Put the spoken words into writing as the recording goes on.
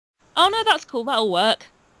Oh, no, that's cool. That'll work.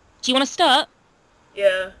 Do you want to start?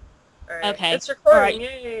 Yeah. Alright. Okay. It's recording.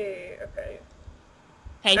 Alright. Yay. Okay.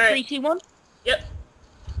 Okay, All right. 3, 2, 1. Yep.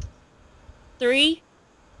 3,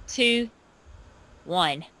 2,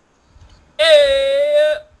 1.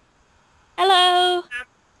 Hey! Hello!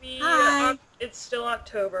 Happy... Hi. It's still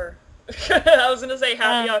October. I was gonna say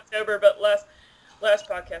happy October, but last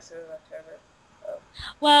podcast it was October. Oh.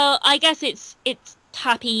 Well, I guess it's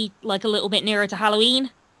happy, like, a little bit nearer to Halloween.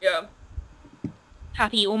 Yeah.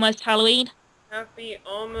 Happy almost Halloween. Happy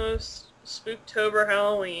almost Spooktober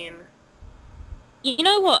Halloween. You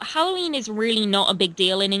know what? Halloween is really not a big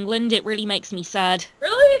deal in England. It really makes me sad.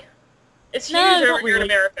 Really? It's huge No, over not here in really.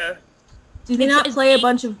 America. Do they not play a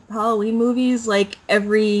bunch of Halloween movies, like,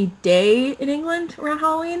 every day in England around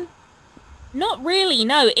Halloween? Not really,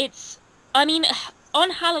 no. I mean, on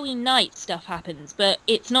Halloween night stuff happens, but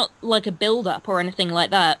it's not like a build-up or anything like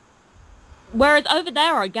that. Whereas over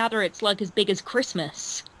there, I gather it's like as big as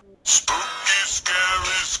Christmas. Spooky, scary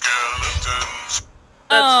skeletons.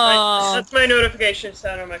 That's my notification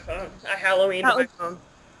sound on my phone. I Halloween on my phone.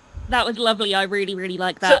 That was lovely. I really, really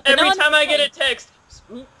like So that. But every no, time I get a text,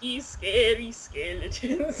 spooky, scary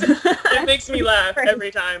skeletons, it makes me laugh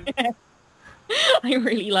every time. I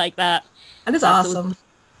really like that. That is That's awesome.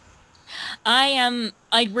 I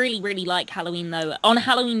really, really like Halloween, though. On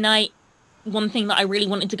Halloween night, one thing that I really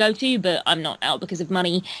wanted to go to, but I'm not out because of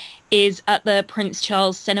money, is at the Prince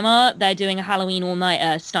Charles Cinema. They're doing a Halloween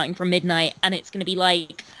all-nighter starting from midnight, and it's going to be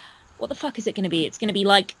like... What the fuck is it going to be? It's going to be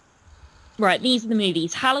like... Right, these are the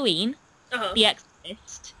movies. Halloween, The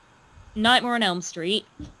Exorcist, Nightmare on Elm Street,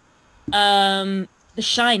 The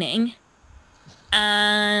Shining,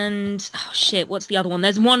 and... Oh, shit, what's the other one?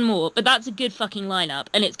 There's one more, but that's a good fucking lineup,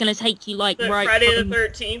 and it's going to take you, like, right Friday from... the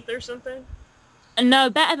 13th or something? No,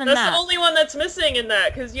 better than that. That's the only one that's missing in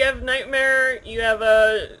that, because you have Nightmare, you have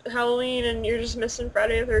Halloween, and you're just missing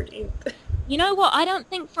Friday the 13th. You know what? I don't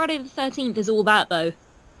think Friday the 13th is all that, though.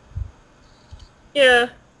 Yeah.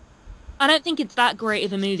 I don't think it's that great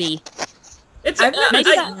of a movie. It's I've never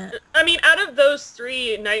maybe seen it. I mean, out of those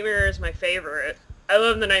three, Nightmare is my favorite. I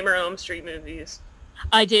love the Nightmare on Elm Street movies.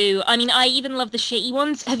 I do. I mean, I even love the shitty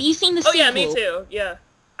ones. Have you seen the sequel? Oh yeah, me too, yeah.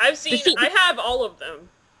 I have all of them.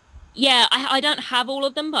 Yeah, I don't have all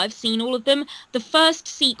of them, but I've seen all of them. The first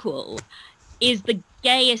sequel is the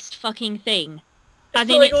gayest fucking thing. As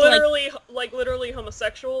It's in, like it's literally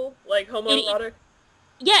homosexual, like homoerotic.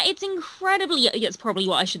 Yeah, it's incredibly... It's probably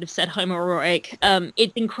what I should have said, homoerotic.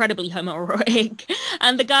 It's incredibly homoerotic.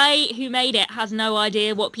 And the guy who made it has no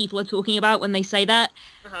idea what people are talking about when they say that.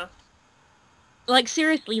 Uh-huh. Like,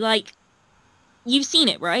 seriously, like... You've seen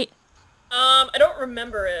it, right? I don't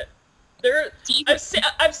remember it.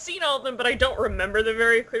 I've seen all of them, but I don't remember them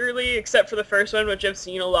very clearly, except for the first one, which I've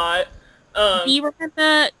seen a lot. Do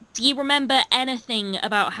you remember anything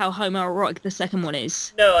about how homoerotic the second one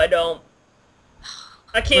is? No, I don't.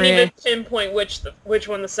 I can't even pinpoint which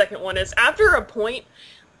one the second one is. After a point,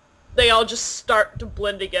 they all just start to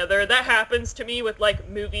blend together. That happens to me with, like,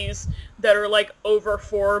 movies that are, like, over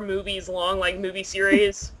 4 movies long, like, movie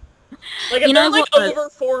series. Like, if they're, like, over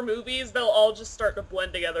 4 movies, they'll all just start to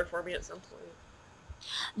blend together for me at some point.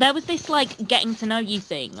 There was this, like, getting to know you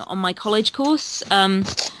thing on my college course,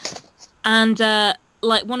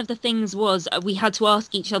 like, one of the things was we had to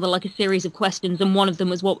ask each other, like, a series of questions, and one of them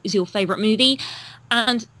was, what was your favourite movie?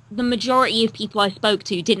 And the majority of people I spoke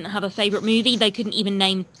to didn't have a favourite movie. They couldn't even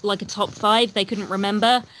name, like, a top 5. They couldn't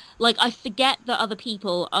remember. Like, I forget that other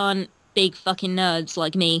people aren't big fucking nerds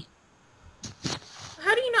like me.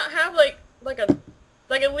 How do you not have, like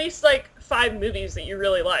at least, like, 5 movies that you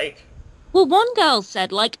really like? Well, one girl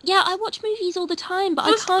said, like, yeah, I watch movies all the time, but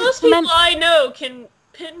I can't most people I know can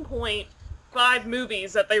pinpoint 5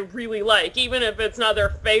 movies that they really like, even if it's not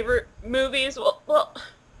their favorite movies. Well,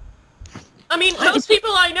 I mean, most people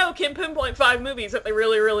I know can pinpoint 5 movies that they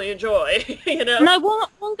really, really enjoy, you know? No,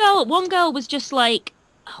 one girl was just like,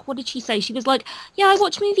 what did she say? She was like, yeah, I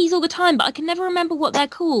watch movies all the time, but I can never remember what they're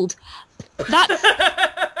called. That's...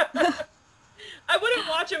 I wouldn't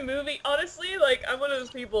watch a movie, honestly, like, I'm one of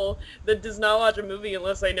those people that does not watch a movie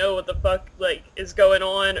unless I know what the fuck, like, is going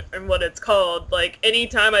on and what it's called. Like,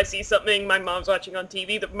 anytime I see something my mom's watching on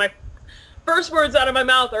TV, my first words out of my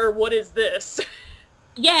mouth are, what is this?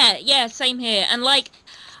 Yeah, same here. And, like,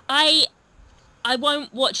 I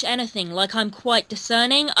won't watch anything. Like, I'm quite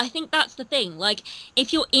discerning. I think that's the thing. Like,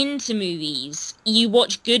 if you're into movies, you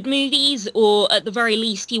watch good movies, or at the very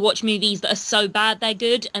least, you watch movies that are so bad they're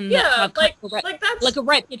good, and that have kind of a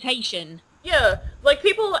reputation. Yeah, like,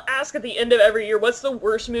 people ask at the end of every year, what's the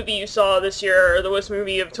worst movie you saw this year, or the worst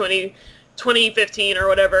movie of 20, 2015 or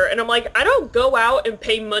whatever, and I'm like, I don't go out and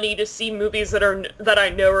pay money to see movies that I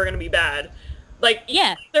know are going to be bad. Like,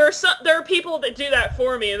 Yeah. there are people that do that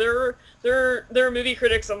for me. There are movie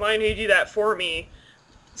critics online who do that for me,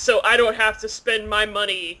 so I don't have to spend my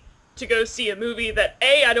money to go see a movie that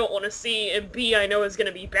A, I don't want to see, and B, I know is going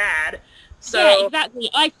to be bad. So, yeah, exactly.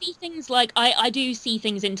 I see things like, I do see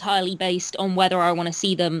things entirely based on whether I want to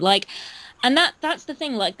see them. Like, and that's the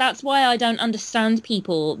thing, like, that's why I don't understand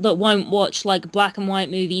people that won't watch, like, black and white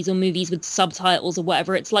movies or movies with subtitles or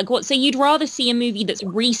whatever. It's like, what, so you'd rather see a movie that's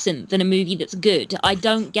recent than a movie that's good? I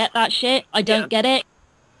don't get that shit. I don't get it.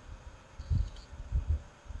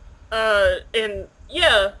 And,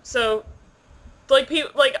 yeah, so, like, people,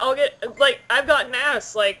 like, I've gotten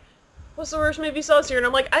asked, like, what's the worst movie you saw this year? And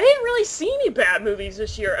I'm like, I didn't really see any bad movies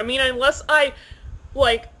this year. I mean, unless I,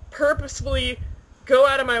 like, purposefully go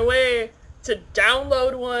out of my way to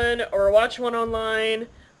download one or watch one online,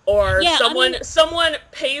 or someone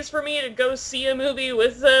pays for me to go see a movie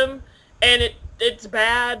with them, and it's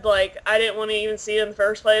bad, like, I didn't want to even see it in the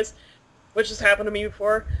first place, which has happened to me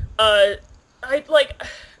before. I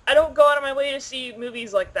don't go out of my way to see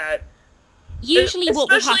movies like that. Usually what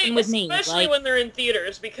will happen with me, especially when they're in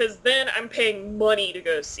theaters, because then I'm paying money to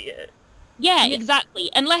go see it. Yeah, exactly.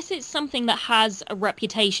 Unless it's something that has a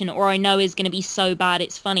reputation or I know is going to be so bad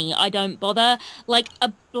it's funny, I don't bother. Like,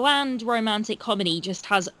 a bland romantic comedy just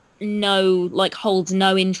has holds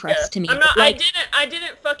no interest to me. I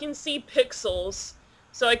didn't fucking see Pixels,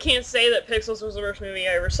 so I can't say that Pixels was the worst movie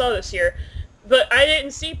I ever saw this year. But I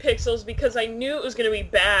didn't see Pixels because I knew it was going to be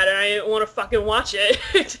bad and I didn't want to fucking watch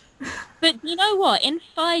it. But you know what? In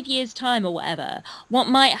 5 years' time or whatever, what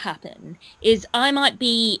might happen is I might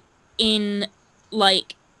be in,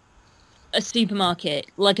 like, a supermarket,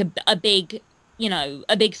 like a big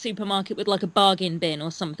supermarket with, like, a bargain bin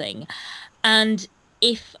or something. And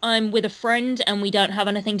if I'm with a friend and we don't have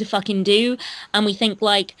anything to fucking do, and we think,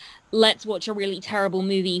 like, let's watch a really terrible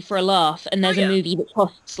movie for a laugh, and there's a movie that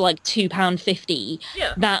costs, like, £2.50,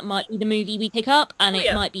 that might be the movie we pick up, and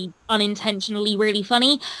it might be unintentionally really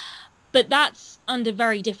funny. But that's under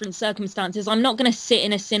very different circumstances. I'm not going to sit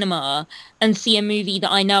in a cinema and see a movie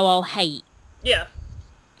that I know I'll hate. Yeah.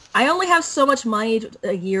 I only have so much money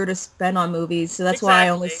a year to spend on movies, so that's why I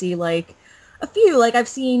only see, like, a few. Like, I've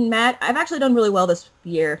actually done really well this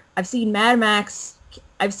year. I've seen Mad Max,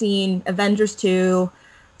 I've seen Avengers 2,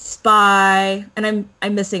 Spy, and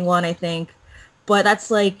I'm missing one, I think. But that's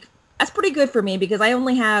pretty good for me because I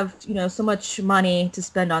only have, so much money to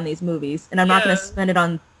spend on these movies, and I'm not going to spend it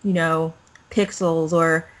on, Pixels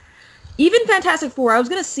or even Fantastic Four. I was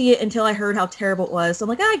going to see it until I heard how terrible it was. So I'm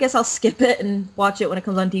like, I guess I'll skip it and watch it when it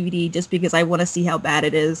comes on DVD just because I want to see how bad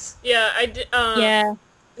it is. Yeah, I did.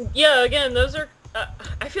 Yeah, again, those are...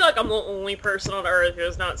 I feel like I'm the only person on Earth who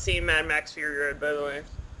has not seen Mad Max Fury Road, by the way.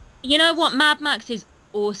 You know what? Mad Max is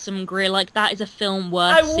awesome, Greer. Like, that is a film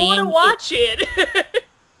worth seeing. I want to watch it!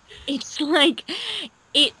 It's like...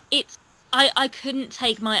 It's... I couldn't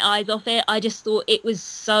take my eyes off it. I just thought it was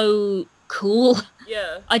so cool.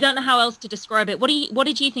 Yeah. I don't know how else to describe it. What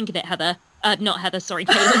did you think of it, Heather? Not Heather, sorry,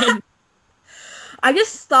 Caitlin. I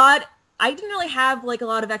just thought... I didn't really have, like, a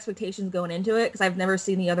lot of expectations going into it, because I've never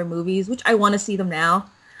seen the other movies, which I want to see them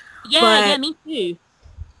now. Yeah, me too.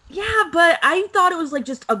 Yeah, but I thought it was, like,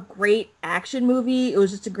 just a great action movie. It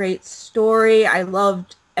was just a great story. I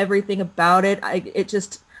loved everything about it. I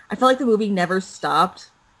felt like the movie never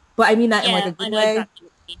stopped. But I mean that in, like, a good way. Exactly.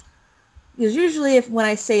 Because usually when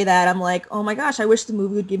I say that, I'm like, oh my gosh, I wish the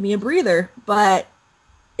movie would give me a breather. But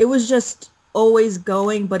it was just always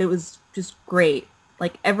going, but it was just great.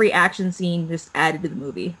 Like, every action scene just added to the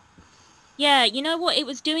movie. Yeah, you know what? It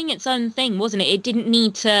was doing its own thing, wasn't it? It didn't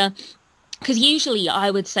need to... Because usually I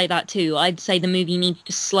would say that too. I'd say the movie needs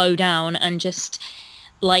to slow down and just,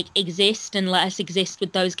 like, exist and let us exist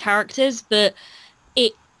with those characters. But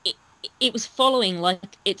it was following,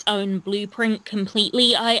 like, its own blueprint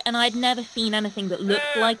completely. I'd never seen anything that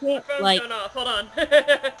looked like it. Like, hold on.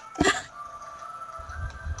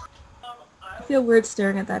 I feel weird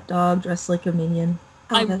staring at that dog dressed like a minion.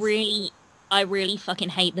 I really fucking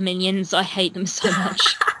hate the Minions. I hate them so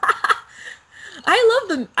much. I love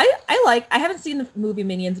them. I haven't seen the movie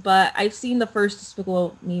Minions, but I've seen the first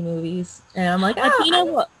Despicable Me movies, and I'm like, you know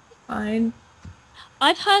what? Fine.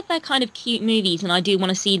 I've heard they're kind of cute movies, and I do want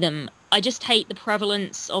to see them. I just hate the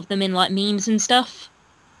prevalence of them in, like, memes and stuff.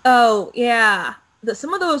 Oh, yeah.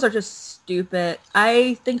 Some of those are just stupid.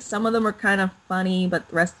 I think some of them are kind of funny, but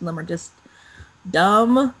the rest of them are just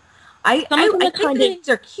dumb. I think things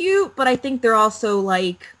are cute, but I think they're also,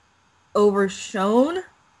 like, overshown.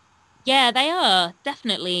 Yeah, they are,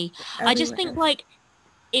 definitely. Everywhere. I just think, like,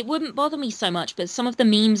 it wouldn't bother me so much, but some of the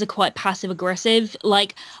memes are quite passive-aggressive.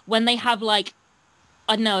 Like, when they have, like,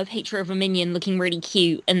 I don't know, a picture of a minion looking really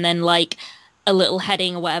cute, and then, like, a little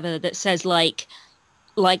heading or whatever that says, like,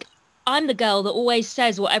 I'm the girl that always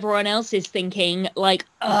says what everyone else is thinking, like,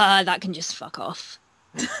 that can just fuck off.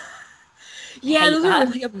 Yeah, those are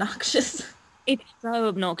really obnoxious. It's so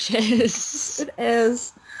obnoxious. It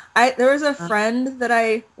is. There was a friend that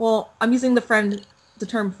I'm using the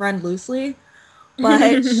term friend loosely,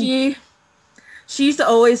 but she used to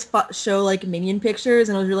always show, like, minion pictures,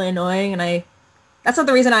 and it was really annoying, and that's not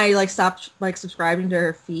the reason I, like, stopped, like, subscribing to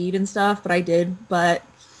her feed and stuff, but I did, but...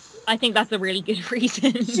 I think that's a really good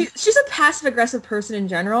reason. She's a passive-aggressive person in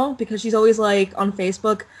general, because she's always, like, on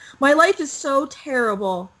Facebook, my life is so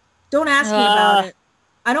terrible. Don't ask me about it.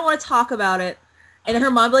 I don't want to talk about it. And then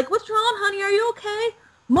her mom would be like, what's wrong, honey? Are you okay?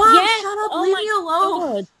 Mom, shut up, leave me alone.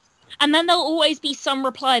 God. And then there'll always be some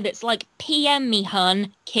reply that's like, PM me,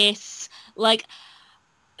 hun, kiss. Like,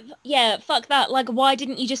 yeah, fuck that. Like, why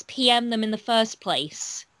didn't you just PM them in the first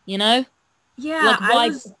place? You know? Yeah,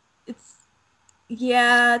 like,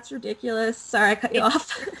 it's ridiculous. Sorry, I cut you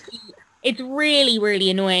off. It's really, really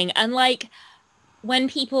annoying. And, like, when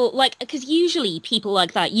people, like, because usually people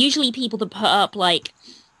like that, people that put up, like,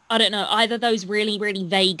 I don't know, either those really, really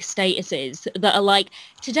vague statuses that are like,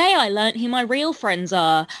 today I learnt who my real friends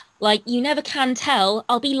are. Like, you never can tell.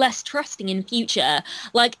 I'll be less trusting in future.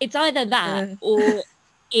 Like, it's either that or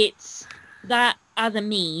it's that as a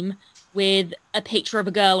meme with a picture of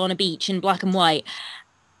a girl on a beach in black and white.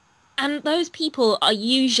 And those people are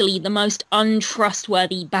usually the most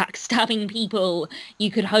untrustworthy, backstabbing people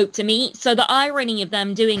you could hope to meet. So the irony of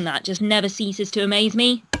them doing that just never ceases to amaze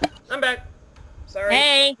me. I'm back. Sorry.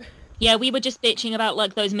 Hey! Yeah, we were just bitching about,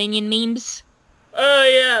 like, those minion memes. Oh,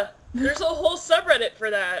 yeah. There's a whole subreddit for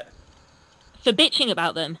that. For bitching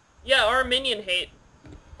about them? Yeah, our minion hate.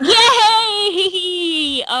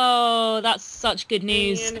 Yay! Oh, that's such good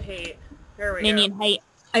news. Minion hate. There we Minion go. hate.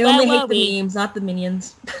 I only hate the memes, not the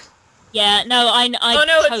minions. Yeah, no, I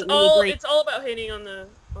totally agree. It's all about hating on the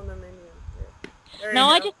minion. Yeah. No,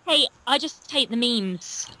 I just hate the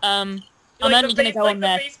memes. I'm like only gonna go on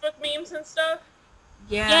there. The Facebook memes and stuff?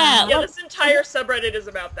 Yeah. Yeah, this entire subreddit is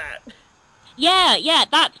about that. Yeah,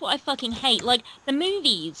 that's what I fucking hate. Like, the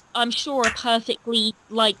movies, I'm sure, are perfectly,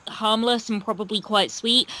 like, harmless and probably quite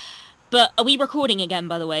sweet. But are we recording again,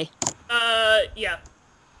 by the way? Yeah.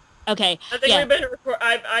 Okay. I think we've been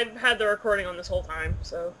I've had the recording on this whole time,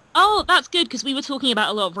 so. Oh, that's good, because we were talking about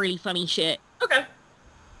a lot of really funny shit. Okay.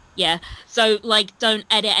 Yeah. So, like, don't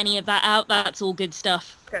edit any of that out. That's all good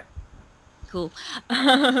stuff. Okay. Cool.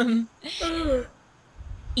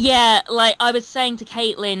 Yeah, like, I was saying to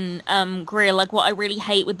Caitlin, Greer, like, what I really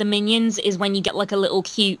hate with the minions is when you get, like, a little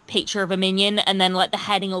cute picture of a minion, and then, like, the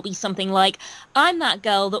heading will be something like, I'm that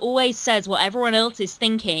girl that always says what everyone else is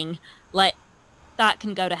thinking. Like, that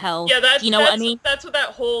can go to hell. Yeah, Do you know what I mean? That's what that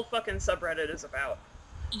whole fucking subreddit is about.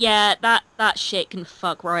 Yeah, that shit can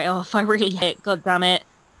fuck right off. I really hate it. God damn it.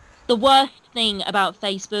 The worst thing about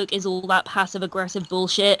Facebook is all that passive-aggressive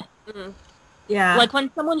bullshit. Mm-hmm. Yeah. Like,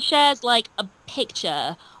 when someone shares, like, a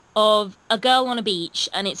picture of a girl on a beach,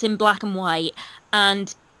 and it's in black and white,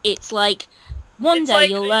 and it's like, one day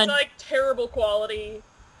you'll learn... It's, like, terrible quality.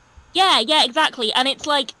 Yeah, exactly. And it's,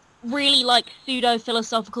 like, really, like,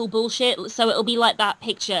 pseudo-philosophical bullshit, so it'll be like that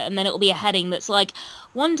picture, and then it'll be a heading that's like,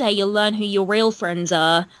 one day you'll learn who your real friends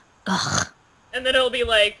are. Ugh. And then it'll be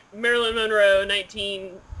like, Marilyn Monroe,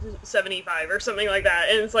 1975, or something like that.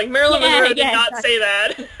 And it's like, Marilyn Monroe did not say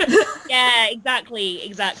that. Yeah,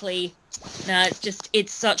 exactly. No,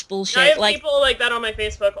 it's such bullshit. I have like, people like that on my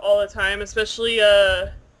Facebook all the time, especially,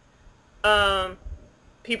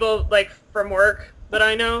 people, like, from work that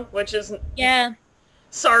I know, which is... Yeah.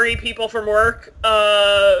 Sorry, people from work,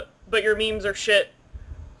 but your memes are shit.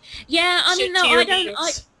 Yeah, I mean, no,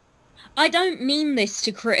 I don't mean this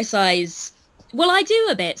to criticize... Well, I do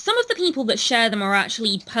a bit. Some of the people that share them are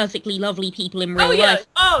actually perfectly lovely people in real life.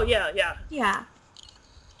 Oh, yeah. Yeah.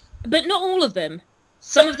 But not all of them.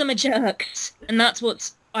 Some of them are jerks, and that's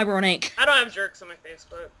what's ironic. I don't have jerks on my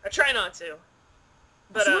Facebook. I try not to.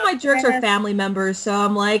 But, some of my jerks are family members, so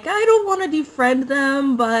I'm like, I don't want to defriend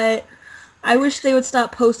them, but I wish they would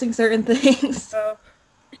stop posting certain things.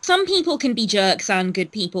 Some people can be jerks and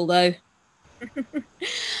good people, though.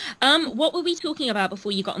 What were we talking about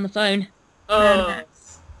before you got on the phone? Mad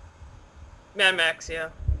Max, yeah.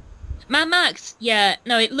 Mad Max, yeah.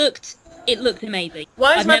 No, it looked amazing.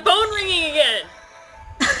 Why is my phone ringing again?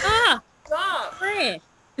 Stop!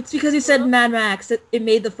 It's because you said Mad Max. It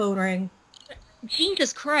made the phone ring.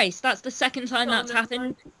 Jesus Christ, that's the second time that's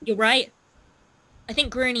happened. You're right. I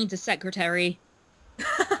think Greer needs a secretary.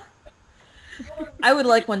 I would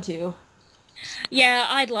like one too. Yeah,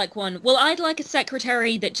 I'd like one. Well, I'd like a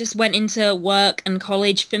secretary that just went into work and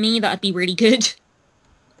college. For me, that'd be really good.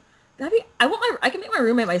 I can make my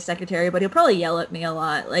roommate my secretary, but he'll probably yell at me a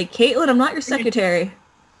lot. Like, Caitlin, I'm not your secretary.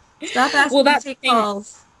 Stop asking me to take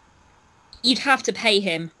calls. You'd have to pay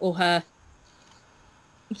him or her.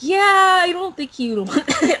 Yeah, I don't think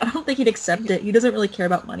he'd accept it. He doesn't really care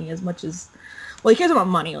about money as much as, well, he cares about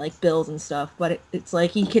money, like bills and stuff, but it's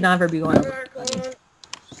like he can never be going over money.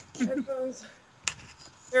 Headphones.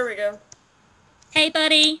 There we go. Hey,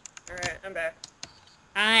 buddy. Alright, I'm back.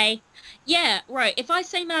 Hi. Yeah, right. If I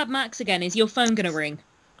say Mad Max again, is your phone gonna ring?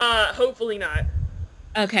 Hopefully not.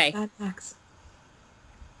 Okay. Mad Max.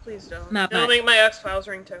 Please don't. Mad It'll Max. make my X-Files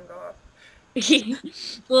ringtone go off.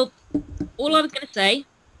 Well, all I was gonna say,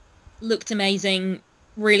 looked amazing,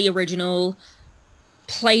 really original,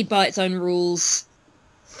 played by its own rules.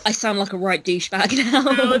 I sound like a right douchebag now.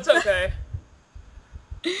 No, it's okay.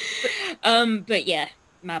 But yeah,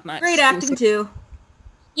 Mad Max. Great acting too.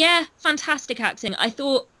 Yeah, fantastic acting. I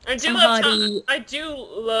thought I do Tom love Hardy... I do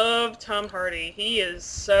love Tom Hardy. He is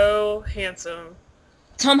so handsome.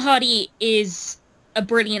 Tom Hardy is a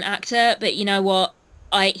brilliant actor, but you know what?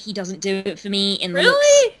 He doesn't do it for me in the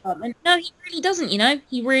looks department. No, he really doesn't, you know?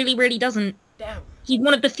 He really, really doesn't. Damn. He's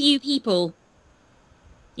one of the few people,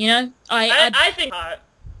 you know? I think hot.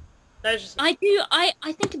 That's just... I do.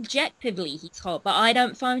 I think objectively he's hot, but I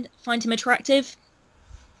don't find him attractive.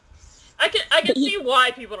 I can see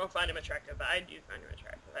why people don't find him attractive, but I do find him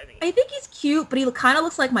attractive. I think he's cute, but he kind of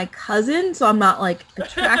looks like my cousin, so I'm not, like,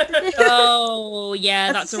 attracted to him. Oh,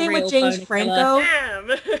 yeah, that's the a same real with James bonus Franco.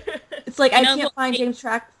 Damn. It's like, I know can't what? find James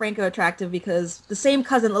Franco attractive because the same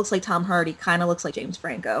cousin that looks like Tom Hardy kind of looks like James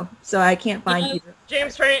Franco. So I can't find either.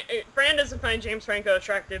 Fran doesn't find James Franco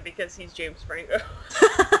attractive because he's James Franco.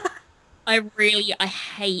 I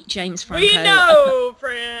hate James Franco. We know,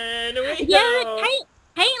 Fran. We know.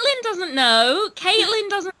 Caitlin doesn't know. Caitlin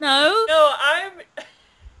doesn't know. No,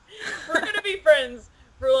 we're gonna be friends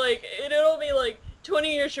for like, it'll be like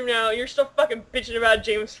 20 years from now, you're still fucking bitching about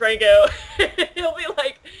James Franco. He'll be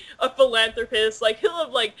like a philanthropist, like he'll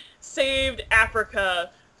have like saved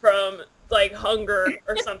Africa from like hunger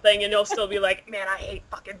or something, and you'll still be like, man, I hate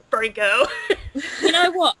fucking Franco. You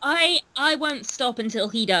know what? I won't stop until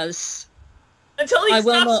he does. Until he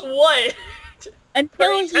stops what?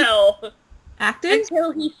 Acting?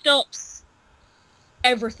 Until he stops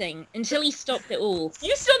everything. Until he stopped it all.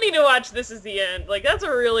 You still need to watch This Is the End. Like, that's a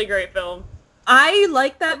really great film. I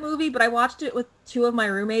like that movie, but I watched it with two of my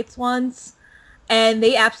roommates once, and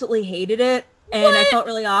they absolutely hated it, and I felt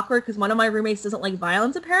really awkward because one of my roommates doesn't like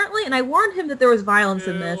violence, apparently, and I warned him that there was violence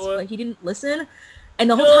in this, but he didn't listen, and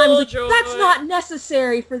the whole time he was like, that's not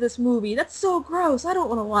necessary for this movie, that's so gross, I don't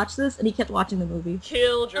want to watch this, and he kept watching the movie.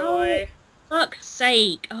 Killjoy. Oh, fuck's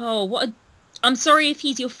sake. Oh, what a... I'm sorry if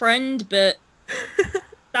he's your friend, but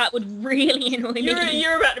that would really annoy me.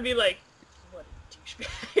 You're about to be like, what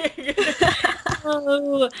a douchebag.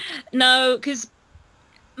 Oh, no, because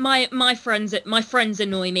my friends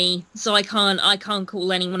annoy me, so I can't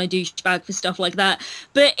call anyone a douchebag for stuff like that.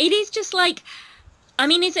 But it is just like, I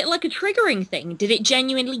mean, is it like a triggering thing? Did it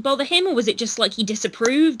genuinely bother him, or was it just like he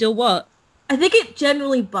disapproved, or what? I think it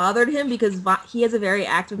generally bothered him because he has a very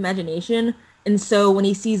active imagination, and so when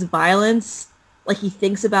he sees violence, like, he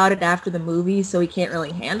thinks about it after the movie, so he can't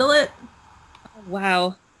really handle it. Oh,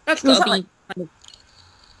 wow. That's gotta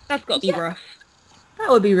be rough. That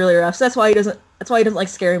would be really rough. So that's why he doesn't like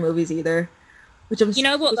scary movies either. You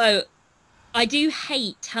know what, though? I do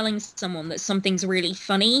hate telling someone that something's really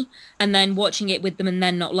funny, and then watching it with them and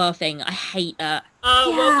then not laughing. I hate that.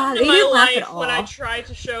 Welcome to my life when I try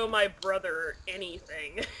to show my brother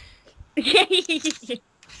anything.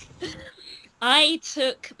 I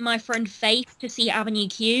took my friend Faith to see Avenue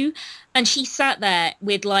Q, and she sat there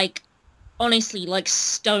with, like, honestly, like,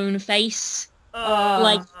 stone face.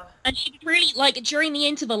 And she really, like, during the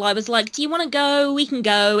interval, I was like, do you want to go? We can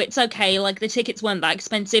go. It's okay. Like, the tickets weren't that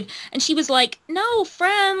expensive. And she was like, no,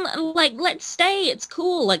 Fran, like, let's stay. It's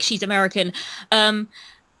cool. Like, she's American. And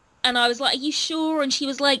I was like, are you sure? And she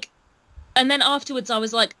was like, and then afterwards I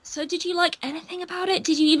was like, so did you like anything about it?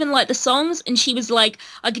 Did you even like the songs? And she was like,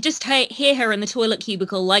 I could just hear her in the toilet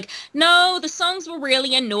cubicle, like, no, the songs were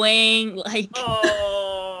really annoying. Like,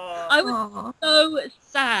 I was so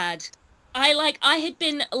sad. I had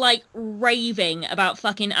been, like, raving about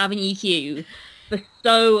fucking Avenue Q for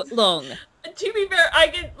so long. To be fair, I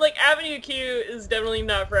get, like, Avenue Q is definitely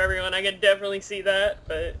not for everyone. I can definitely see that,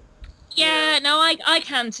 but... Yeah, no, I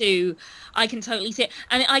can too. I can totally see it,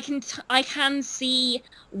 and I can see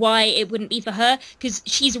why it wouldn't be for her, because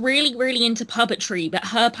she's really really into puppetry, but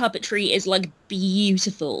her puppetry is like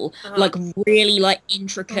beautiful, like really like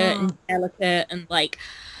intricate and delicate, and like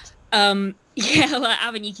yeah, like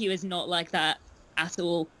Avenue Q is not like that at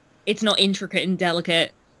all. It's not intricate and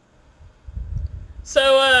delicate. So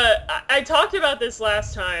I talked about this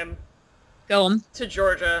last time. Go on. To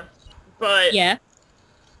Georgia, but yeah.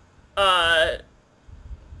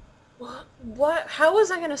 What? How was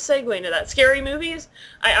I going to segue into that? Scary movies?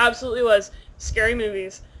 I absolutely was. Scary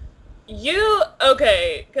movies.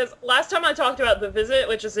 Okay, because last time I talked about The Visit,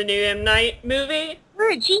 which is a new M. Night movie.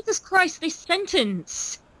 Jesus Christ, this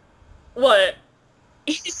sentence. What?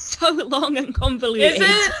 It's so long and convoluted. Is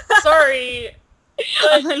it? Sorry.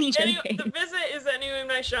 I'm only joking. The Visit is that new M.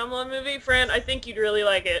 Night Shyamalan movie. Fran, I think you'd really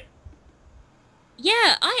like it.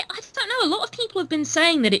 Yeah, I don't know. A lot of people have been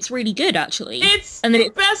saying that it's really good, actually. It's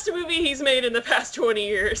the best movie he's made in the past 20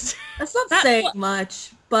 years. That's not saying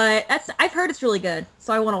much, but I've heard it's really good,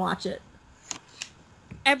 so I want to watch it.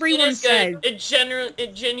 Everyone says it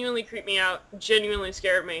genuinely creeped me out. Genuinely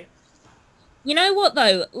scared me. You know what,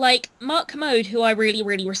 though? Like, Mark Kermode, who I really,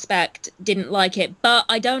 really respect, didn't like it, but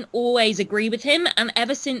I don't always agree with him, and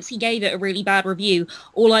ever since he gave it a really bad review,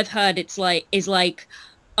 all I've heard is like,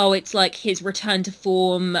 oh, it's like his return to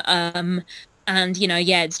form, and, you know,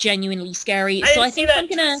 yeah, it's genuinely scary. I think I'm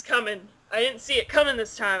gonna... coming. I didn't see it coming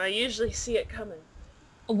this time. I usually see it coming.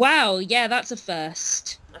 Wow, yeah, that's a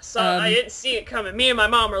first. I didn't see it coming. Me and my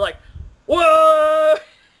mom were like, whoa!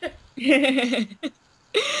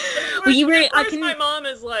 My mom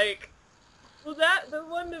is like, well, the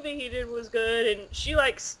one movie he did was good, and she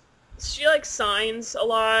likes Signs a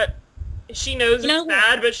lot. She knows it's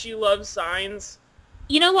bad, but she loves Signs.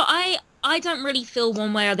 You know what? I don't really feel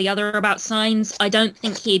one way or the other about Signs. I don't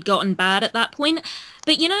think he had gotten bad at that point.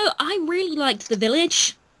 But, you know, I really liked The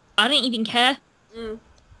Village. I don't even care. Are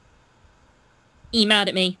you mad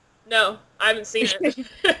at me? No, I haven't seen it.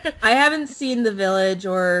 I haven't seen The Village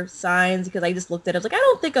or Signs because I just looked at it. I was like, I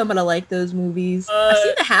don't think I'm going to like those movies. I've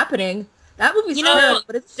seen The Happening. That movie's terrible,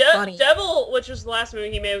 but it's funny. Devil, which was the last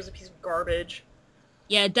movie he made, was a piece of garbage.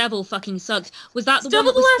 Yeah, Devil fucking sucks. Was that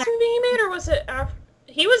Devil the last movie he made, or was it after?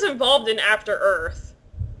 He was involved in After Earth.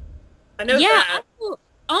 I know that.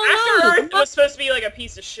 After Earth was supposed to be like a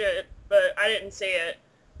piece of shit, but I didn't see it.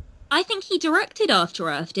 I think he directed After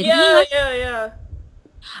Earth, didn't he? Yeah.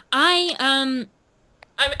 I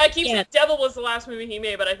keep saying Devil was the last movie he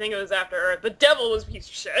made, but I think it was After Earth. But Devil was a piece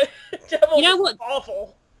of shit. Devil was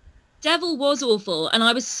awful. Devil was awful, and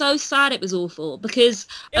I was so sad it was awful, because,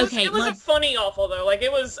 it was a funny awful, though. Like,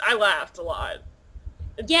 I laughed a lot.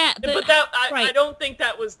 Yeah, but I don't think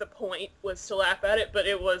that was the point, was to laugh at it, but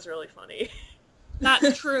it was really funny.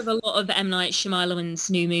 That's true of a lot of M. Night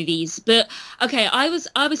Shyamalan's new movies. But, okay, I was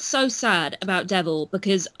so sad about Devil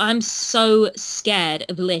because I'm so scared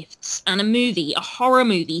of lifts. And a horror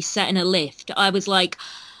movie set in a lift, I was like,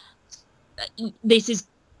 this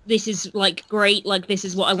is, like, great. Like, this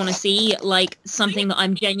is what I want to see. Like, something that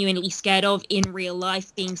I'm genuinely scared of in real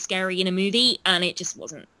life being scary in a movie, and it just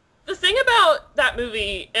wasn't. The thing about that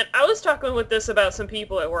movie, and I was talking with this about some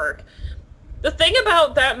people at work, the thing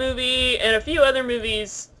about that movie and a few other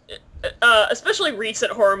movies, especially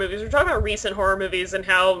recent horror movies, we're talking about recent horror movies and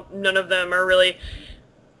how none of them are really,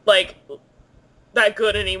 like, that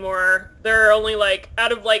good anymore. There are only, like,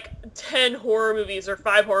 out of, like, 10 horror movies or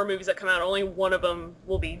 5 horror movies that come out, only one of them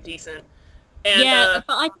will be decent. And, yeah,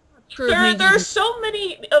 but I think that's true. There are so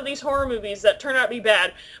many of these horror movies that turn out to be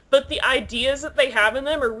bad, but the ideas that they have in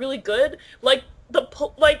them are really good. Like,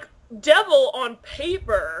 Devil on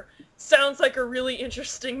paper sounds like a really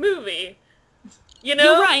interesting movie. You know?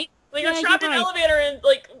 You're right. Like, you're trapped in an elevator and,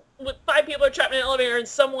 like, with 5 people are trapped in an elevator and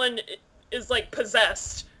someone is, like,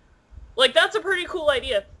 possessed. Like, that's a pretty cool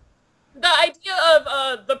idea. The idea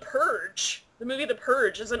of The Purge, the movie The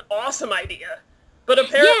Purge, is an awesome idea. But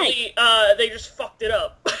apparently, they just fucked it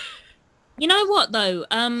up. You know what, though?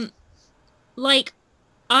 Like,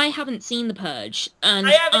 I haven't seen The Purge,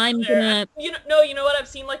 and I'm gonna... You know what? I've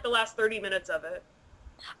seen, like, the last 30 minutes of it.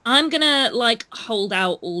 I'm gonna, like, hold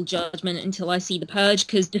out all judgment until I see The Purge,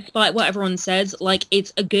 because despite what everyone says, like,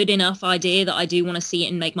 it's a good enough idea that I do want to see it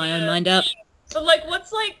and make my own mind up. But, like,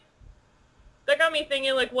 that got me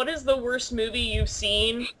thinking, like, what is the worst movie you've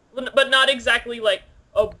seen? But not exactly, like,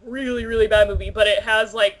 a really, really bad movie, but it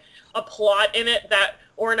has, like, a plot in it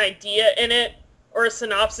or an idea in it, or a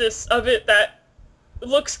synopsis of it that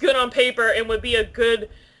looks good on paper and would be a good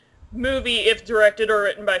movie if directed or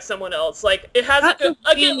written by someone else. Like, it has like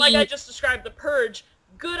I just described, The Purge,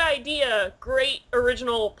 good idea, great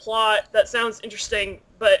original plot, that sounds interesting,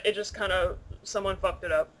 but it just kind of, someone fucked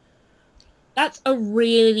it up. That's a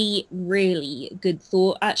really, really good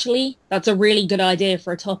thought, actually. That's a really good idea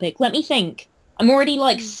for a topic. Let me think. I'm already,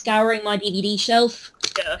 like, scouring my DVD shelf.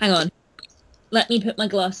 Yeah. Hang on. Let me put my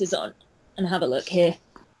glasses on and have a look here.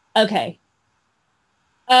 Okay.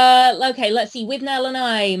 Okay, let's see. With Nell and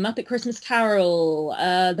I, Muppet Christmas Carol,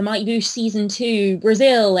 The Mighty Boosh Season 2,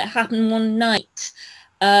 Brazil, It Happened One Night,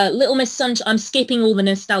 Little Miss Sunshine. I'm skipping all the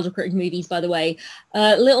nostalgia critic movies, by the way.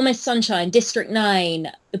 Little Miss Sunshine, District 9,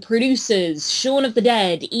 The Producers, Shaun of the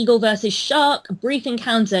Dead, Eagle vs. Shark, Brief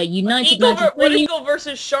Encounter, United Magic What Eagle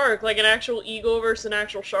versus Shark? Like an actual eagle versus an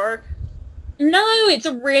actual shark? No, it's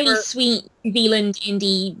a really sweet New Zealand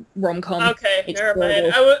indie rom-com. Okay, never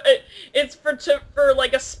mind. It's for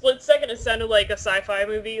like a split second, it sounded like a sci-fi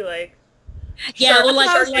movie, like... Yeah, or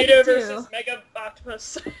like Sharknado versus Mega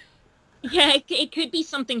Octopus. Yeah, it could be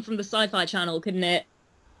something from the Sci-Fi Channel, couldn't it?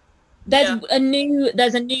 There's a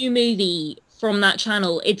new movie from that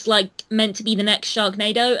channel. It's like meant to be the next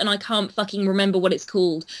Sharknado, and I can't fucking remember what it's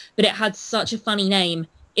called, but it had such a funny name.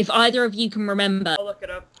 If either of you can remember, I'll look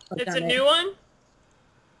it up. It's a new one?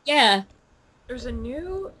 Yeah. There's a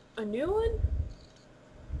new one?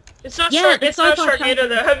 It's not Yeah, It's not Sharknado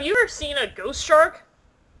though. Have you ever seen a Ghost Shark?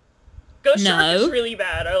 Ghost Shark is really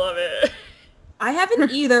bad. I love it. I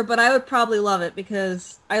haven't either, but I would probably love it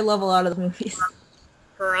because I love a lot of the movies.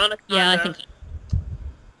 Veronica. Yeah, I think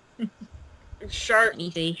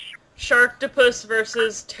Easy. Sharktopus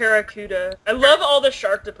versus Terracuda. I love all the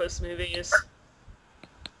Sharktopus movies.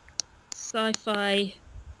 Sci-Fi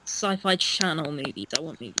Channel movies. I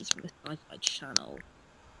want movies from the Sci-Fi Channel.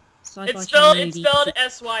 It's spelled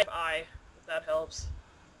S-Y-F-I, if that helps.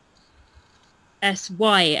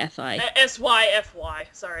 S-Y-F-I. S-Y-F-Y,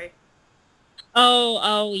 sorry.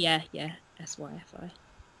 Oh, yeah, S-Y-F-I.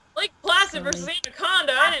 Like Placid versus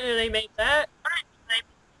Anaconda, I didn't know they made that.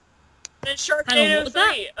 And Sharknado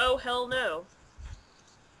 3, oh hell no.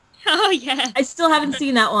 Oh yeah. I still haven't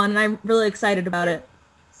seen that one, and I'm really excited about it.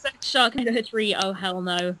 Sharknado 3, oh hell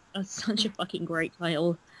no. That's such a fucking great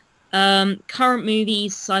title. Current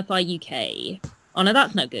movies, Sci-Fi UK. Oh no,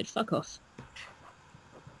 that's no good. Fuck off.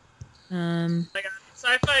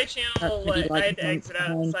 Sci-Fi Channel, I had to exit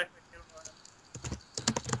out of Sci-Fi Channel.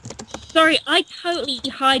 Sorry, I totally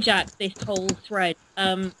hijacked this whole thread.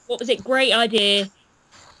 What was it? Great idea.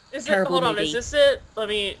 Hold on, is this it? Let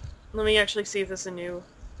me actually see if this is a new...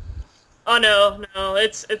 Oh no,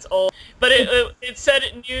 it's old. But it said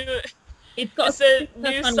new... It said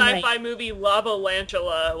new sci-fi movie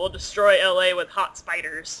Lava-Lantula will destroy LA with hot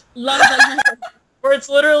spiders. Lava-Lantula. Where it's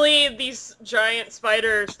literally these giant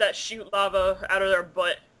spiders that shoot lava out of their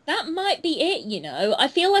butt. That might be it, you know. I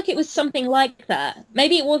feel like it was something like that.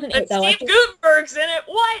 Maybe it wasn't it, though. Steve Guttenberg's in it.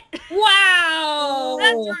 What? Wow!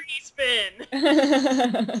 That's where he's been.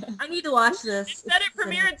 I need to watch this. It said it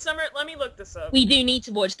premiered summer. Let me look this up. We do need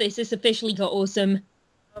to watch this. This officially got awesome.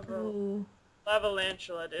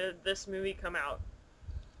 Lava-Lantula. Did this movie come out?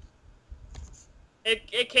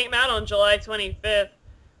 It came out on July 25th,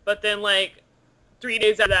 but then, like, 3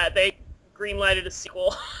 days after that, they greenlighted a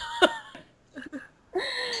sequel.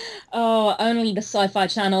 Oh, only the Sci-Fi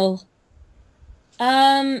Channel.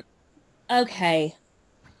 Okay.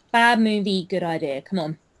 Bad movie, good idea. Come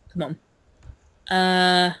on.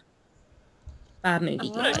 Bad movie,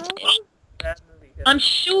 good idea. I'm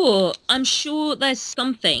sure there's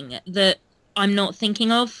something that I'm not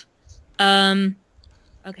thinking of.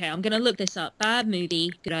 Okay, I'm gonna look this up. Bad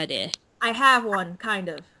movie, good idea. I have one, kind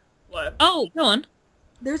of. What? Oh, go on.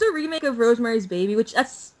 There's a remake of Rosemary's Baby, which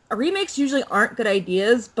remakes usually aren't good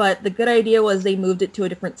ideas, but the good idea was they moved it to a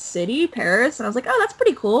different city, Paris, and I was like, oh, that's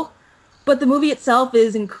pretty cool. But the movie itself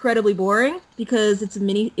is incredibly boring because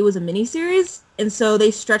it was a mini-series, and so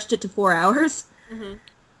they stretched it to 4 hours. Mm-hmm.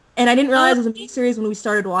 And I didn't realize it was a mini-series when we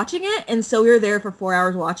started watching it, and so we were there for 4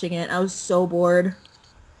 hours watching it. I was so bored.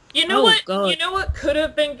 You know what? God. You know what could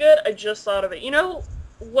have been good? I just thought of it. You know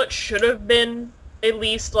what should have been at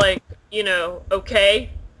least, like, you know,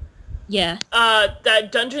 okay? Yeah.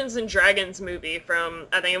 That Dungeons and Dragons movie from,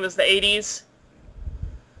 I think it was the 80s.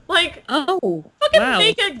 Like, fucking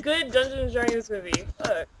make a good Dungeons and Dragons movie.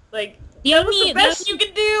 Fuck. Like, that was the best you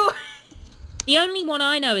could do! The only one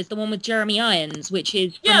I know is the one with Jeremy Irons, which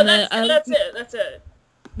is from that's it.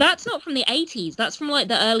 That's not from the 80s. That's from, like,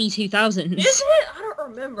 the early 2000s. Is it? I don't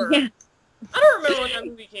remember. Yeah. I don't remember when that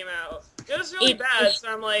movie came out. It was really bad, so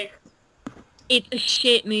I'm like... It's a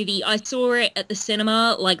shit movie. I saw it at the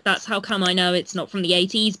cinema. Like, that's how come I know it's not from the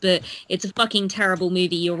 80s, but it's a fucking terrible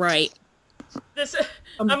movie, you're right.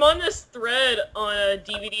 I'm on this thread on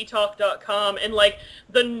DVDtalk.com, and like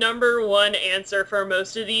the number one answer for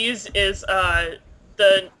most of these is the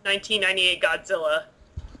 1998 Godzilla.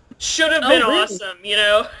 Should have been awesome, you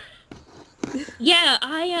know? Yeah,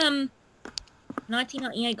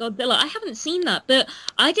 1998 Godzilla. I haven't seen that, but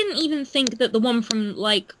I didn't even think that the one from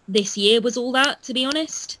like this year was all that, to be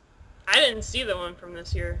honest. I didn't see the one from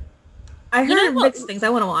this year. I heard mixed things. I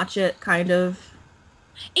want to watch it, kind of.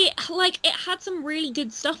 It had some really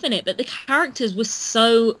good stuff in it, but the characters were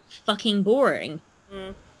so fucking boring.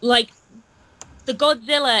 Like, the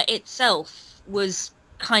Godzilla itself was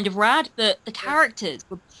kind of rad, but the characters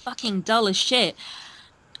were fucking dull as shit.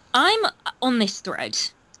 I'm on this thread.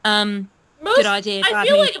 Good idea. I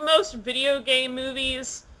feel like most video game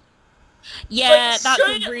movies, yeah,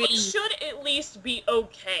 should at least be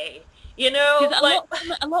okay. You know, like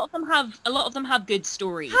a lot of them have good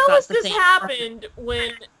stories. How has this happened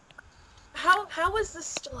when? How is this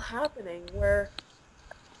still happening? Where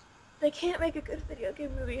they can't make a good video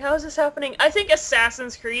game movie? How is this happening? I think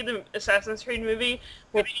Assassin's Creed, the Assassin's Creed movie,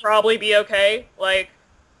 will probably be okay. Like,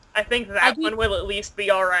 I think that one will at least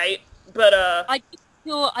be all right. But I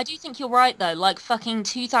do think you're right though. Like fucking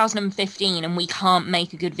 2015, and we can't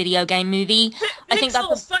make a good video game movie. I think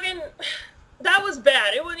that's fucking. That was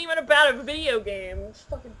bad. It wasn't even about a video game. It was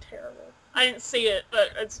fucking terrible. I didn't see it,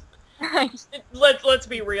 but let's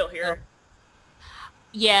be real here.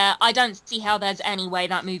 Yeah, I don't see how there's any way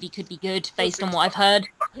that movie could be good based on what I've heard.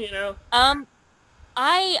 You know.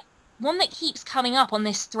 One that keeps coming up on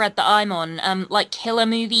this thread that I'm on, like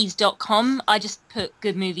killermovies.com. I just put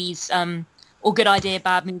good movies, or good idea,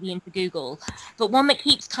 bad movie into Google. But one that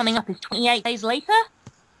keeps coming up is 28 Days Later.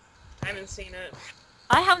 I haven't seen it.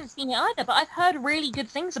 I haven't seen it either, but I've heard really good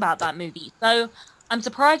things about that movie, so I'm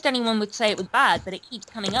surprised anyone would say it was bad, but it keeps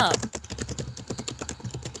coming up.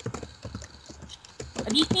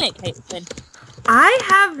 Have you seen it, Caitlin? I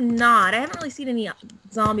have not. I haven't really seen any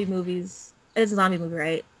zombie movies. It's a zombie movie,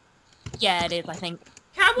 right? Yeah, it is, I think.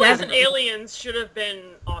 Cowboys and Aliens should have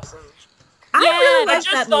been awesome. I really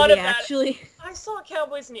liked that movie, actually. I saw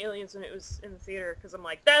Cowboys and Aliens when it was in the theater, because I'm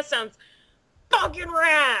like, that sounds fucking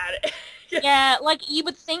rad! Yeah, like, you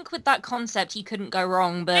would think with that concept you couldn't go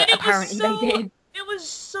wrong, but apparently they did. It was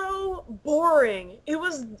so boring. It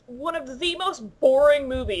was one of the most boring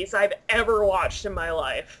movies I've ever watched in my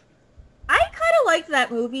life. I kind of liked that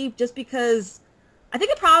movie just because I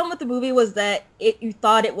think the problem with the movie was that you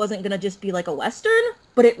thought it wasn't going to just be like a Western,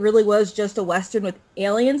 but it really was just a Western with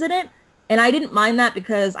aliens in it. And I didn't mind that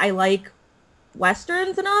because I like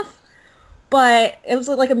Westerns enough, but it was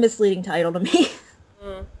like a misleading title to me.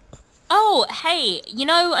 Oh, hey, you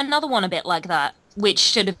know another one a bit like that, which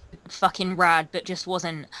should have been fucking rad, but just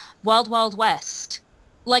wasn't. Wild Wild West.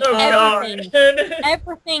 Like,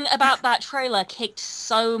 everything about that trailer kicked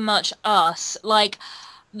so much ass. Like,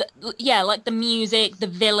 like the music, the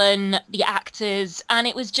villain, the actors, and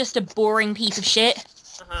it was just a boring piece of shit.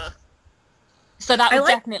 So that was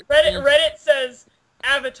definitely... Reddit says,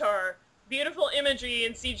 Avatar, beautiful imagery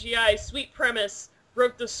and CGI, sweet premise,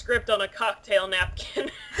 wrote the script on a cocktail napkin.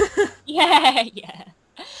 Yeah.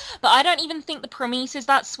 But I don't even think the premise is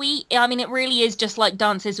that sweet. I mean, it really is just like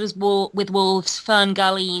Dances with Wolves, Fern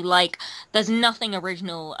Gully, like, there's nothing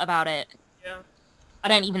original about it. Yeah. I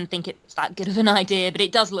don't even think it's that good of an idea, but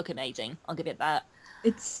it does look amazing. I'll give it that.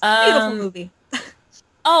 It's a beautiful movie.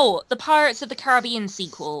 Oh, the Pirates of the Caribbean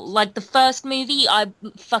sequel. Like, the first movie, I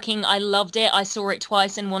loved it. I saw it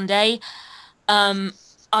twice in one day.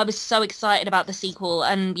 I was so excited about the sequel,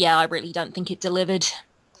 and yeah, I really don't think it delivered.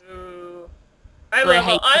 I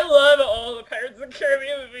love all the Pirates of the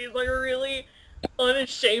Caribbean movies. Like, really,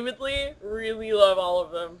 unashamedly, really love all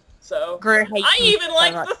of them. So, I even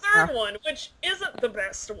like the third one, which isn't the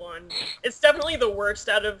best one. It's definitely the worst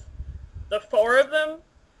out of the four of them,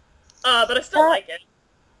 but I still like it.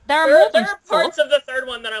 There are parts of the third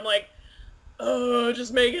one that I'm like, oh,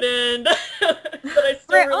 just make it end. But I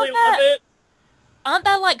still really love it. Aren't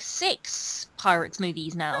there like 6 Pirates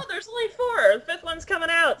movies now? No, there's only 4. The 5th one's coming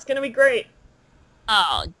out. It's gonna be great.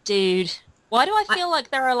 Oh, dude. Why do I feel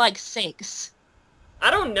like there are like 6?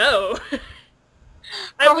 I don't know.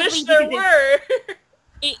 I wish there were.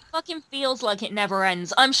 It fucking feels like it never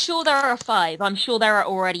ends. I'm sure there are 5. I'm sure there are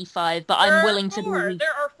already 5, but I'm willing to believe...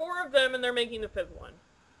 There are 4 of them, and they're making the 5th one.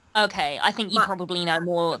 Okay, I think you probably know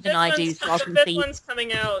more than I do. The 5th one's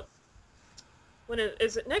coming out... When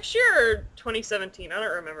is it next year or 2017? I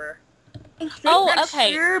don't remember. I think next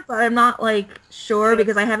year, but I'm not like sure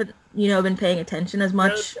because I haven't, been paying attention as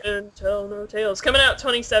much. No tales. Coming out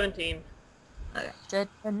 2017. Okay. Dead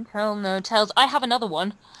and tell no tales. I have another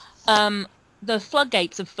one. the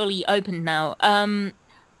floodgates have fully opened now.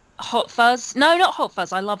 Hot Fuzz. No, not Hot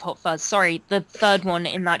Fuzz. I love Hot Fuzz. Sorry, the third one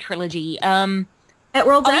in that trilogy. At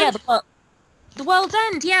World's End? Yeah, the World's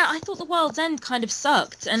End. Yeah, I thought the World's End kind of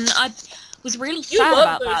sucked, and I was really sad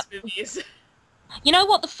about that. You love those movies. You know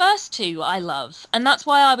what? The first two I love, and that's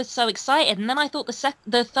why I was so excited. And then I thought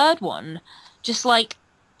the third one, just like,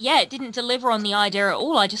 yeah, it didn't deliver on the idea at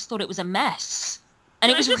all. I just thought it was a mess,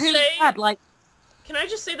 and it was really sad. Like, can I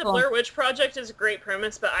just say the Blair Witch Project is a great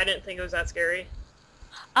premise, but I didn't think it was that scary.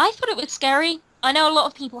 I thought it was scary. I know a lot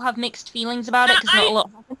of people have mixed feelings about it because not a lot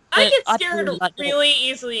happens. I get scared really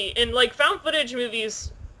easily, and like found footage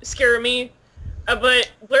movies scare me,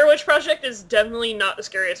 but Blair Witch Project is definitely not the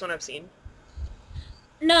scariest one I've seen.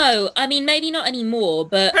 No, I mean maybe not anymore,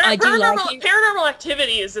 but I do like it. Paranormal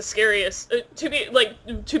Activity is the scariest.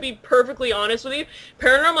 To be perfectly honest with you,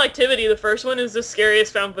 Paranormal Activity, the first one, is the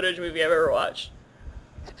scariest found footage movie I've ever watched.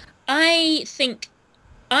 I think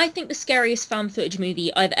the scariest found footage movie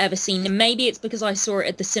I've ever seen, and maybe it's because I saw it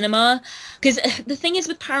at the cinema, because the thing is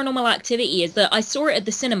with Paranormal Activity is that I saw it at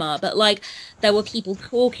the cinema, but, like, there were people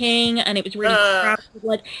talking, and it was really crowded.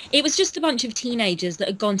 Like, it was just a bunch of teenagers that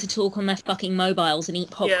had gone to talk on their fucking mobiles and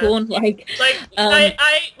eat popcorn, yeah.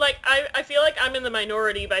 I feel like I'm in the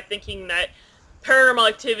minority by thinking that Paranormal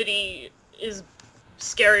Activity is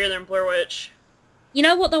scarier than Blair Witch. You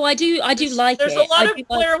know what, though? I do like it. There's a lot of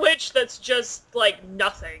Blair Witch that's just, like,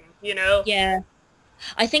 nothing, you know? Yeah.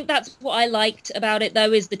 I think that's what I liked about it,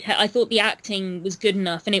 though, is I thought the acting was good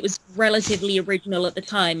enough, and it was relatively original at the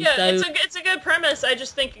time. Yeah, so... it's a good premise. I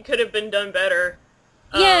just think it could have been done better.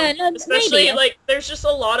 Yeah, no, especially, maybe. Like, there's just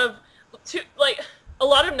a lot of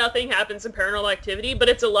nothing happens in Paranormal Activity, but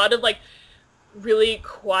it's a lot of, like, really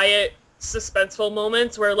quiet, suspenseful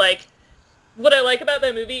moments where, like, what I like about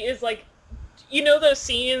that movie is, like, you know those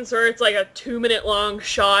scenes where it's like a 2-minute long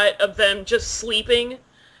shot of them just sleeping?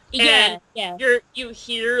 Yeah, and you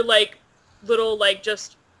hear like little like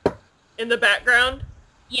just in the background.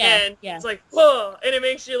 Yeah. And it's like, whoa, and it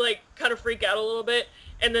makes you like kind of freak out a little bit.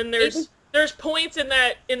 And then there's points in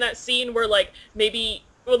that scene where like maybe,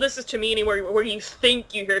 well, this is to me anywhere, where you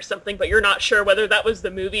think you hear something but you're not sure whether that was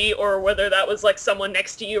the movie or whether that was like someone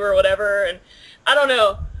next to you or whatever. And I don't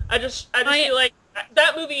know. I just feel like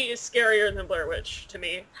that movie is scarier than Blair Witch to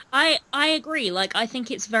me. I agree. Like, I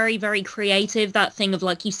think it's very, very creative, that thing of,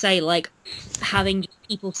 like you say, like, having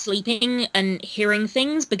people sleeping and hearing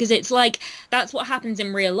things, because it's like, that's what happens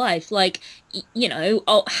in real life. Like, you know,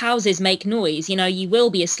 houses make noise, you know, you will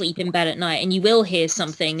be asleep in bed at night and you will hear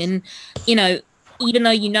something, and, you know, even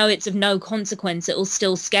though you know it's of no consequence, it will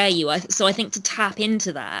still scare you. So I think to tap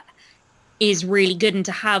into that is really good, and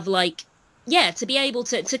to have, like, yeah, to be able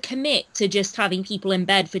to commit to just having people in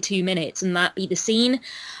bed for 2 minutes and that be the scene,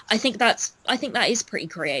 I think that is pretty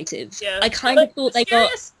creative. Yeah. I kind of thought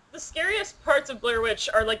the scariest parts of Blair Witch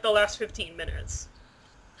are like the last 15 minutes.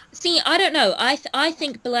 See, I don't know. I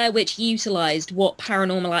think Blair Witch utilized what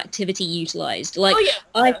Paranormal Activity utilized. Like,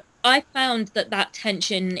 I found that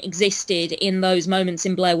tension existed in those moments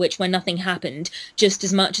in Blair Witch where nothing happened just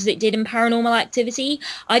as much as it did in Paranormal Activity.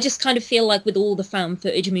 I just kind of feel like with all the found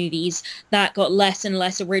footage movies, that got less and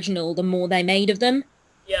less original the more they made of them.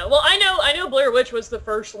 Yeah, well, I know Blair Witch was the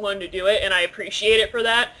first one to do it, and I appreciate it for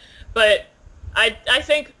that, but I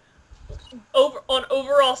think on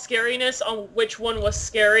overall scariness, on which one was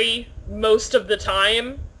scary most of the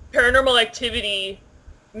time, Paranormal Activity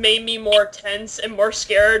made me more tense and more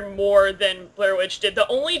scared more than Blair Witch did. The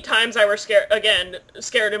only times I were scared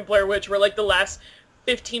in Blair Witch were like the last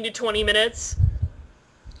 15 to 20 minutes.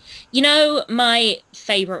 You know, my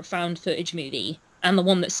favorite found footage movie, and the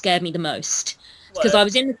one that scared me the most, because I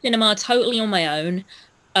was in the cinema totally on my own.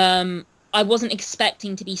 I wasn't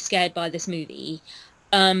expecting to be scared by this movie,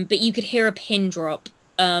 but you could hear a pin drop,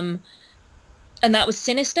 and that was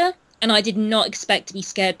Sinister. And I did not expect to be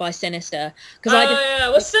scared by Sinister.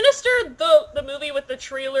 Was Sinister the movie with the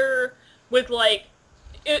trailer with, like,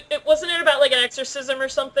 it wasn't it about, like, an exorcism or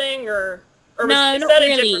something? Or no, was that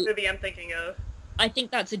a different movie I'm thinking of? I think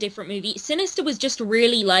that's a different movie. Sinister was just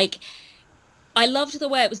really, like, I loved the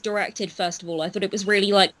way it was directed, first of all. I thought it was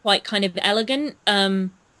really, like, quite kind of elegant. And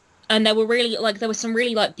there were some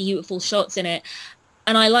really, like, beautiful shots in it.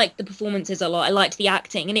 And I liked the performances a lot. I liked the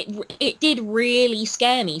acting, and it did really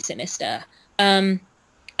scare me, Sinister. And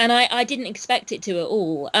I didn't expect it to at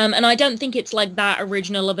all. And I don't think it's like that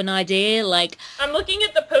original of an idea. Like, I'm looking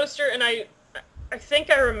at the poster, and I think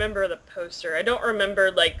I remember the poster. I don't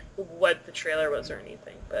remember like what the trailer was or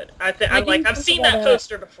anything, but I've seen that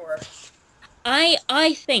poster before.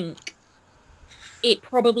 I think it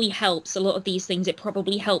probably helps a lot of these things. It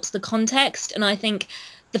probably helps the context, and I think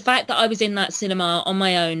the fact that I was in that cinema on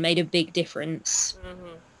my own made a big difference.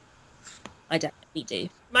 Mm-hmm. I definitely do.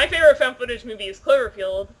 My favorite found footage movie is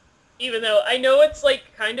Cloverfield, even though I know it's, like,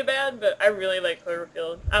 kind of bad, but I really like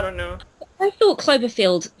Cloverfield. I don't know. I thought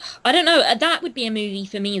Cloverfield, I don't know, that would be a movie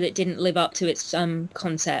for me that didn't live up to its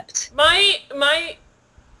concept.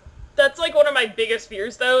 That's, like, one of my biggest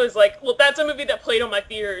fears, though, is, like, well, that's a movie that played on my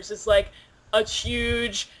fears, is, like, a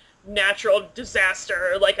huge natural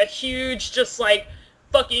disaster, like, a huge, just, like,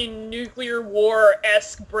 fucking nuclear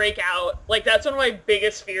war-esque breakout. Like, that's one of my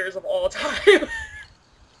biggest fears of all time.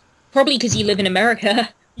 Probably because you live in America.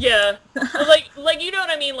 Yeah. like, you know what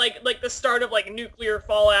I mean? Like the start of, like, nuclear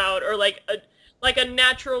fallout, or, like a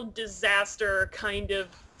natural disaster kind of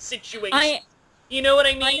situation. You know what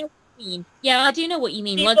I mean? I know what you mean. Yeah, I do know what you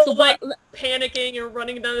mean. People, like panicking and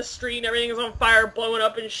running down the street and everything is on fire, blowing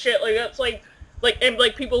up and shit. Like, that's, and,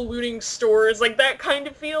 like, people looting stores. Like, that kind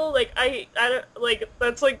of feel. Like, I don't, like,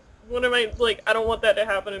 that's, like, one of my, like, I don't want that to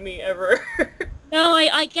happen to me ever. No,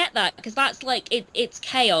 I get that, because that's, like, it's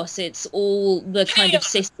chaos. It's all the kind of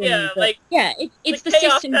system. Yeah, it's the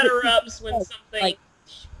chaos system that erupts when something, like,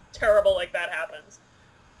 terrible like that happens.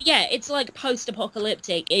 Yeah, it's, like,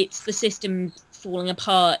 post-apocalyptic. It's the system falling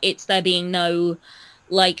apart. It's there being no,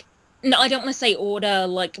 like, no, I don't want to say order,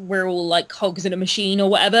 like, we're all, like, cogs in a machine or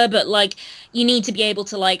whatever, but, like, you need to be able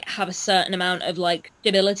to, like, have a certain amount of, like,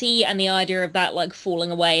 stability, and the idea of that, like, falling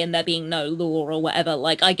away and there being no law or whatever,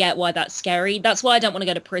 like, I get why that's scary. That's why I don't want to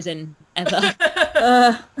go to prison, ever.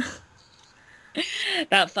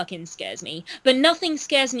 That fucking scares me. But nothing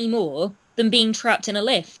scares me more than being trapped in a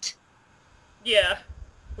lift. Yeah.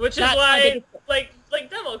 Which is why, like,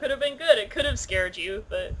 Devil could have been good. It could have scared you,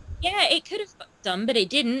 but... Yeah, it could have done, but it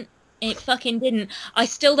didn't. It fucking didn't. I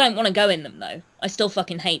still don't want to go in them, though. I still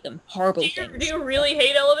fucking hate them. Horrible things. Do you really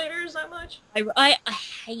hate elevators that much? I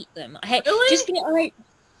hate them. I hate really? Just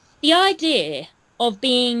the idea of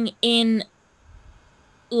being in,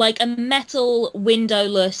 like, a metal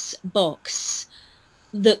windowless box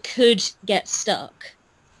that could get stuck.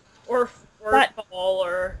 Or fall,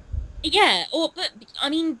 or... Yeah, but, I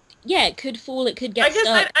mean, yeah, it could fall, it could get stuck.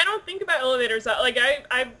 I guess I don't think about elevators that, like,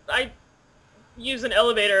 I use an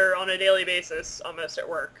elevator on a daily basis almost at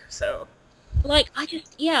work, so... Like,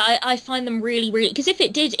 I find them really, really... Because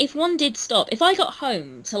if one did stop, if I got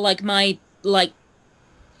home to, like, my, like,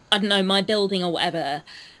 I don't know, my building or whatever,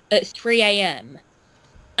 at 3 a.m,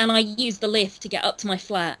 and I used the lift to get up to my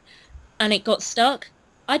flat, and it got stuck,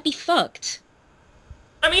 I'd be fucked.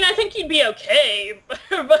 I mean, I think you'd be okay,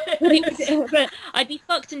 but I'd be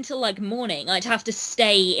fucked until, like, morning. I'd have to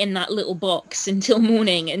stay in that little box until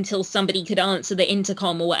morning, until somebody could answer the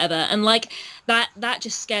intercom or whatever. And, like, that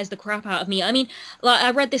just scares the crap out of me. I mean, like,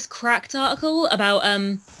 I read this Cracked article about,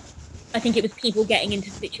 I think it was people getting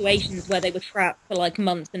into situations where they were trapped for, like,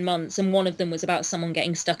 months and months, and one of them was about someone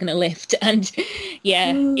getting stuck in a lift, and,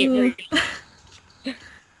 yeah, it really...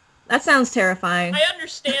 That sounds terrifying. I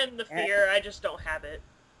understand the fear, I just don't have it.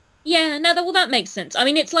 Yeah, no, well, that makes sense. I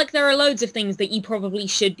mean, it's like there are loads of things that you probably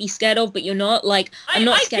should be scared of, but you're not. Like, I'm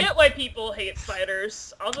not scared. I get why people hate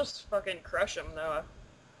spiders. I'll just fucking crush them, though.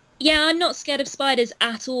 Yeah, I'm not scared of spiders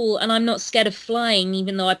at all, and I'm not scared of flying,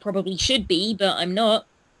 even though I probably should be, but I'm not.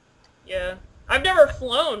 Yeah. I've never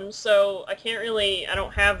flown, so I can't really... I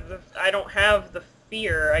don't have the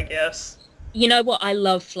fear, I guess. You know what? I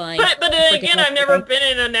love flying. But then again, I've never been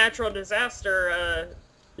in a natural disaster,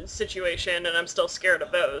 situation, and I'm still scared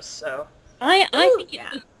of those, so... I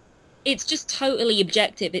think it's just totally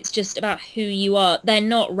objective. It's just about who you are. They're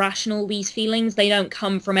not rational, these feelings. They don't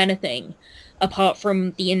come from anything apart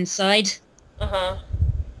from the inside. Uh-huh.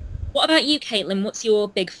 What about you, Caitlin? What's your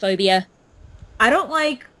big phobia? I don't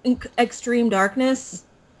like extreme darkness.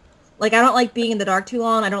 Like, I don't like being in the dark too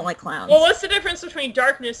long. I don't like clowns. Well, what's the difference between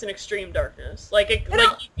darkness and extreme darkness? Like,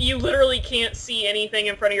 you literally can't see anything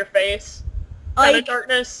in front of your face? Kind of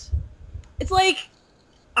darkness? It's like,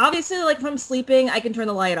 obviously, like, if I'm sleeping, I can turn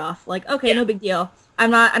the light off. Like, okay, no big deal. I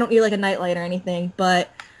don't need, like, a nightlight or anything, but,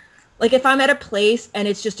 like, if I'm at a place and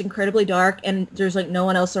it's just incredibly dark and there's, like, no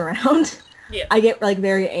one else around, I get, like,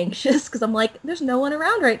 very anxious, because I'm like, there's no one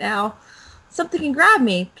around right now. Something can grab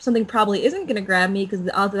me. Something probably isn't going to grab me, because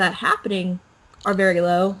the odds of that happening are very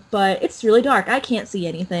low, but it's really dark. I can't see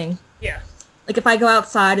anything. Yeah. Like, if I go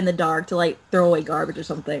outside in the dark to, like, throw away garbage or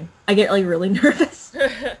something, I get, like, really nervous.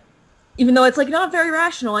 Even though it's, like, not very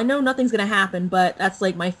rational. I know nothing's gonna happen, but that's,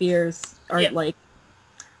 like, my fears are, like,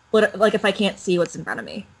 what, like, if I can't see what's in front of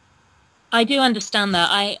me. I do understand that.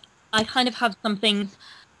 I kind of have something...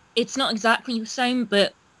 It's not exactly the same,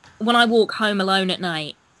 but when I walk home alone at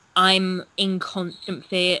night, I'm in constant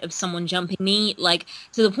fear of someone jumping me, like,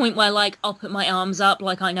 to the point where, like, I'll put my arms up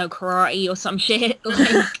like I know karate or some shit,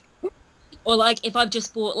 like, or, like, if I've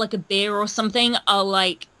just bought, like, a beer or something, I'll,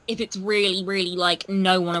 like, if it's really, really, like,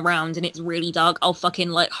 no one around and it's really dark, I'll fucking,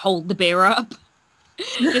 like, hold the beer up,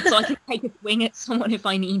 just so I can take a swing at someone if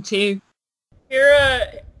I need to.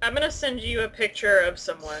 I'm gonna send you a picture of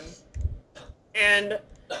someone, and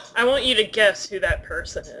I want you to guess who that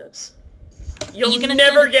person is. You'll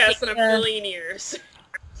never guess in a million years.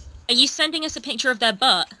 Are you sending us a picture of their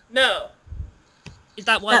butt? No. Is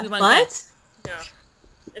that why we won't guess? No.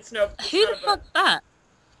 It's no. Who the fuck's that?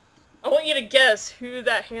 I want you to guess who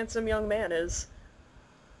that handsome young man is.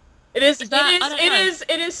 It is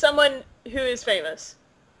someone who is famous.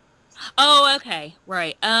 Oh, okay.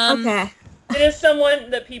 Right. Okay. It is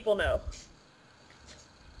someone that people know.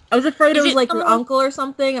 I was afraid it was like your uncle or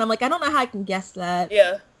something, and I'm like, I don't know how I can guess that.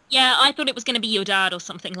 Yeah. Yeah, I thought it was going to be your dad or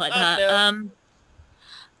something like that.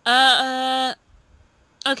 No.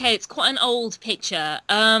 Okay, it's quite an old picture.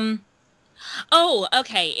 Oh,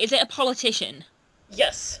 okay. Is it a politician?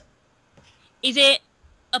 Yes. Is it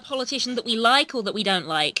a politician that we like or that we don't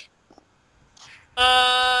like?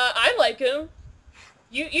 I like him.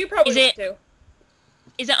 You probably do too.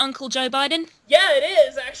 Is it Uncle Joe Biden? Yeah, it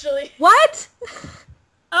is, actually. What?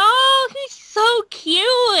 Oh, he's so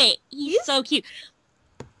cute. He's so cute.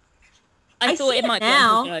 I thought it might be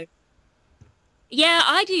Uncle Joe. Yeah,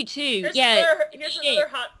 I do too. Here's another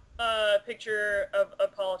hot picture of a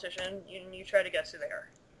politician. You try to guess who they are.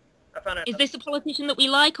 I found it. Is this a politician that we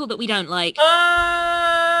like or that we don't like?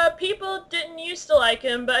 People didn't used to like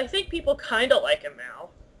him, but I think people kind of like him now.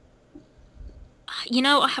 You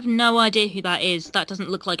know, I have no idea who that is. That doesn't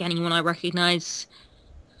look like anyone I recognize.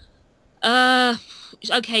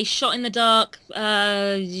 Okay, shot in the dark.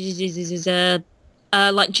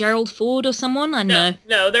 Like Gerald Ford or someone? I know.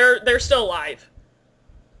 No, they're still alive.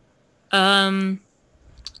 John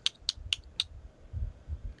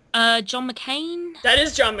McCain? That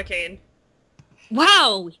is John McCain.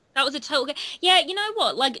 Wow, that was a total... Yeah, you know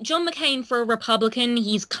what? Like, John McCain for a Republican,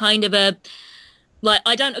 he's kind of a... Like,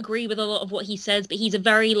 I don't agree with a lot of what he says, but he's a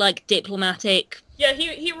very, like, diplomatic... Yeah,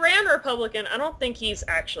 he ran Republican. I don't think he's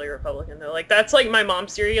actually Republican, though. Like, that's, like, my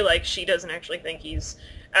mom's theory. Like, she doesn't actually think he's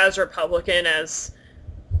as Republican as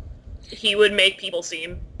he would make people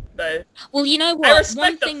seem. But well, you know what? I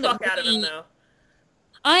respect the fuck out of him, though.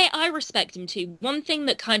 I respect him, too. One thing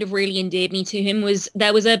that kind of really endeared me to him was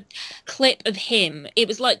there was a clip of him. It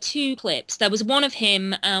was, like, 2 clips. There was one of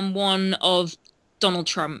him and one of Donald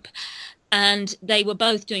Trump. And they were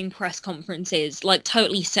both doing press conferences, like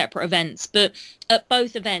totally separate events. But at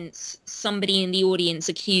both events, somebody in the audience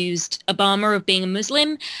accused Obama of being a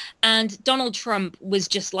Muslim, and Donald Trump was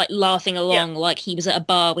just like laughing along like he was at a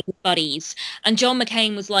bar with his buddies. And John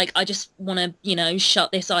McCain was like, I just want to, you know,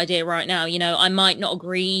 shut this idea right now. You know, I might not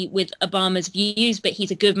agree with Obama's views, but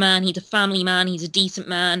he's a good man, he's a family man, he's a decent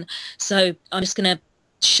man. So I'm just going to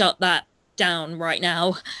shut that down right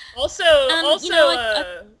now. Also,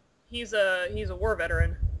 He's a war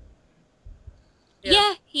veteran.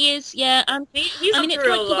 Yeah, he is. Yeah, he's been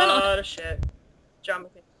through a lot of shit. John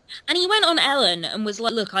McCain. And he went on Ellen and was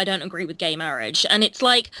like, "Look, I don't agree with gay marriage." And it's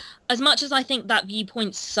like, as much as I think that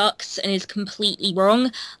viewpoint sucks and is completely wrong,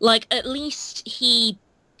 like at least he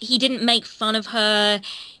didn't make fun of her.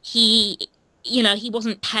 He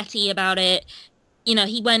wasn't petty about it. You know,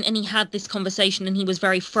 he went and he had this conversation and he was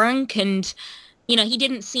very frank and. You know, he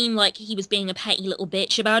didn't seem like he was being a petty little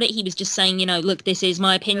bitch about it. He was just saying, you know, look, this is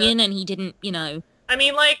my opinion, and he didn't, you know... I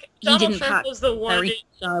mean, like, Donald Trump was the one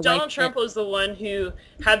who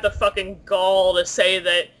had the fucking gall to say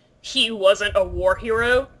that he wasn't a war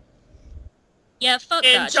hero. Yeah, fuck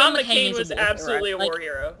and that. And John McCain was absolutely a war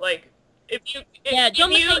hero. Like, if you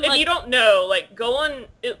don't know, like, go on,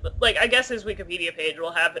 like, I guess his Wikipedia page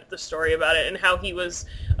will have the story about it and how he was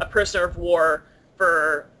a prisoner of war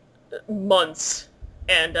for... months,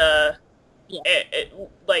 and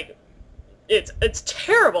it's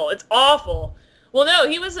terrible. It's awful. Well, no, I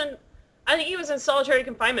think he was in solitary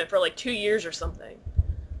confinement for like 2 years or something.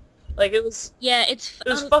 Like it was. Yeah, it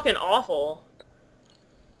was fucking awful.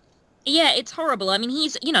 Yeah, it's horrible. I mean,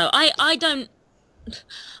 he's, you know, I'm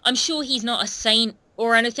sure he's not a saint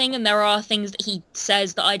or anything, and there are things that he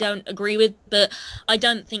says that I don't agree with, but I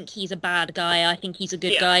don't think he's a bad guy. I think he's a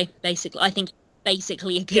good guy, basically. I think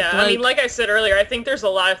basically a good bloke. I mean, like I said earlier, I think there's a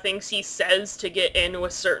lot of things he says to get in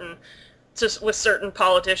with certain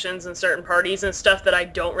politicians and certain parties and stuff that I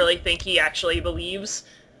don't really think he actually believes.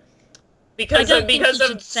 Because of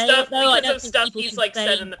stuff he's like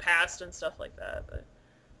said in the past and stuff like that. But,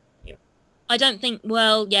 you know. I don't think,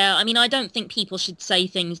 well, yeah, I mean, I don't think people should say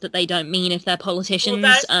things that they don't mean if they're politicians,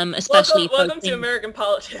 especially if welcome to American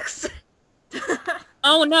politics.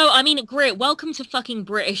 Oh, no, I mean, Greer, welcome to fucking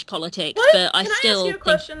British politics, What? but I Can still I ask you a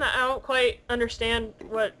question that I don't quite understand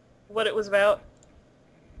what it was about?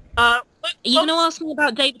 Are you going to ask me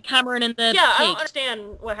about David Cameron and the Yeah, pig? I don't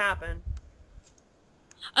understand what happened.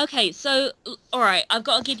 Okay, so, alright, I've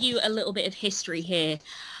got to give you a little bit of history here.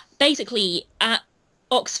 Basically, at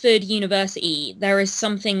Oxford University, there is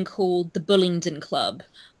something called the Bullingdon Club,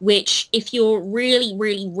 which, if you're really,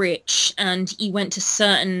 really rich and you went to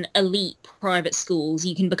certain elite private schools,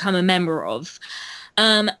 you can become a member of.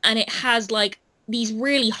 And it has, like, these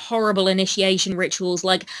really horrible initiation rituals,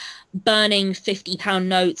 like burning £50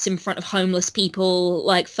 notes in front of homeless people,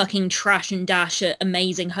 like fucking trash and dash at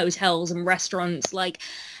amazing hotels and restaurants. Like,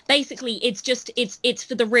 basically, it's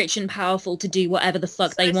for the rich and powerful to do whatever the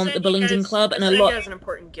fuck they want. The Bullingdon Club, and a lot. Has an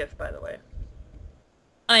important gift, by the way.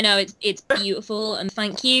 I know, it's beautiful, and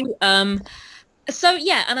thank you. So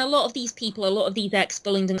yeah, and a lot of these people, a lot of these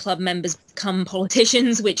ex-Bullingdon Club members become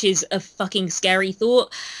politicians, which is a fucking scary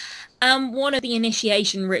thought. One of the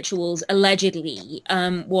initiation rituals, allegedly,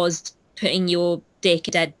 was putting your dick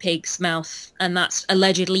in a dead pig's mouth, and that's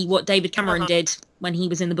allegedly what David Cameron did when he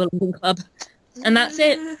was in the Bullingdon Club. And that's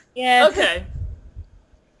it. Yeah. Okay.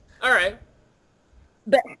 Alright.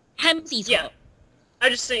 But Hemsey's hot. I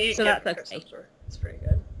just think you so get that's okay. It's pretty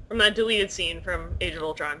good. From that deleted scene from Age of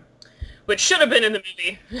Ultron, which should have been in the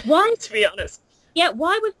movie. Why? To be honest. Yeah,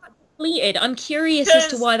 why was that deleted? I'm curious as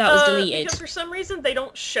to why that was deleted. Because for some reason they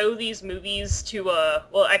don't show these movies to,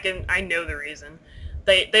 well, I know the reason.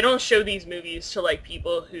 They don't show these movies to, like,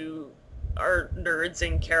 people who are nerds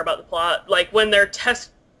and care about the plot. Like, when they have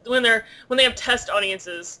test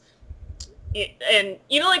audiences, and,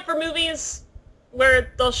 you know, like, for movies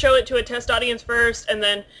where they'll show it to a test audience first, and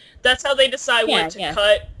then that's how they decide what to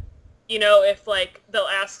cut. You know, if, like, they'll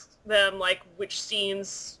ask them, like, which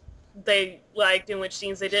scenes they liked and which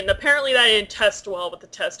scenes they didn't. Apparently that didn't test well with the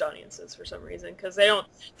test audiences for some reason, because they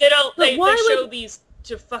show these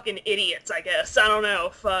to fucking idiots, I guess. I don't know,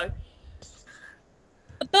 fuck.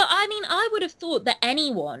 But, I mean, I would have thought that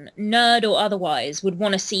anyone, nerd or otherwise, would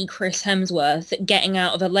want to see Chris Hemsworth getting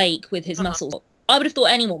out of a lake with his muscles. I would have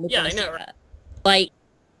thought anyone would want to see that. Like,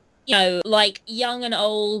 you know, like, young and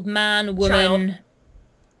old, man, woman. Child.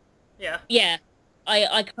 Yeah. Yeah.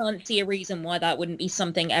 I can't see a reason why that wouldn't be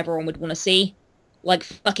something everyone would want to see. Like,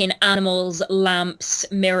 fucking animals, lamps,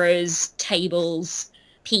 mirrors, tables,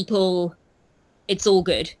 people. It's all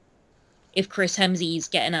good. If Chris Hemsey's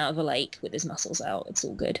getting out of a lake with his muscles out, it's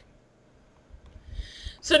all good.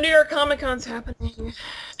 So New York Comic Con's happening.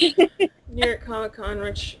 New York Comic Con,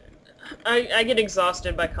 which I get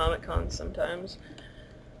exhausted by Comic Con sometimes.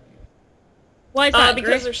 Why is that?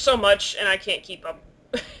 Because there's so much and I can't keep up.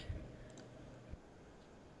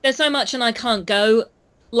 There's so much and I can't go.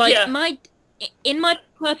 Like, in my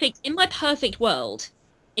perfect world,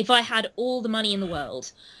 if I had all the money in the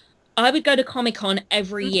world, I would go to Comic-Con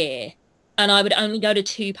every year, and I would only go to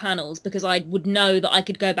 2 panels because I would know that I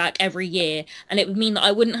could go back every year, and it would mean that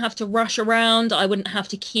I wouldn't have to rush around, I wouldn't have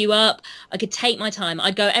to queue up, I could take my time.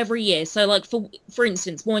 I'd go every year. So, like, for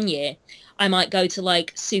instance, one year, I might go to,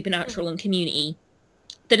 like, Supernatural and Community.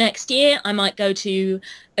 The next year, I might go to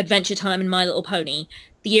Adventure Time and My Little Pony.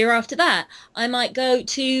 The year after that, I might go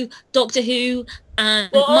to Doctor Who and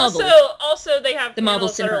Marvel. Also they have the Marvel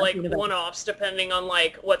panels that are, like, one-offs depending on,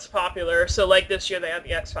 like, what's popular. So, like, this year they had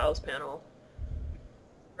the X-Files panel.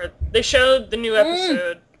 They showed the new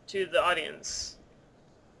episode to the audience.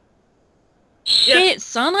 Shit,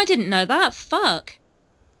 son, I didn't know that. Fuck.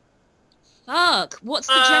 What's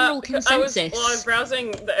the general consensus? I was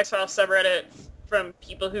browsing the X-Files subreddit from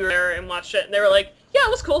people who were there and watched it, and they were like, yeah,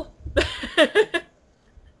 it was cool.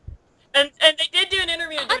 And they did do an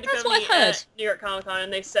interview with David Duchovny at New York Comic Con,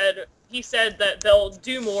 and he said that they'll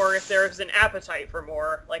do more if there's an appetite for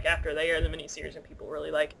more, like after they air the miniseries and people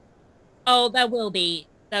really like it. Oh, there will be.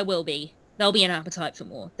 There'll be an appetite for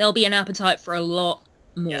more. There'll be an appetite for a lot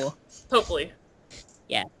more. Yeah, hopefully.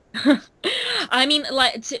 Yeah. I mean,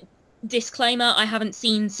 like, disclaimer, I haven't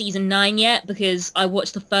seen season 9 yet because I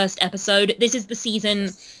watched the first episode. This is the season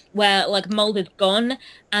where, like, Mulder's gone,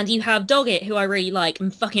 and you have Doggett, who I really like,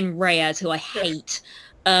 and fucking Reyes, who I hate.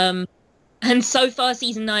 And so far,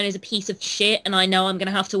 season 9 is a piece of shit, and I know I'm going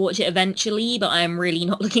to have to watch it eventually, but I am really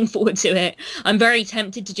not looking forward to it. I'm very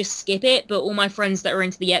tempted to just skip it, but all my friends that are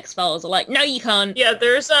into the X-Files are like, no, you can't. Yeah,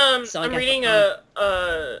 there's, so I'm reading on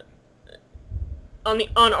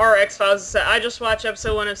our X-Files, it said, I just watched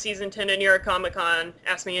episode 1 of season 10 at New York Comic Con,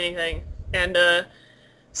 ask me anything. And,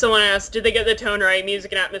 Someone asked, did they get the tone right,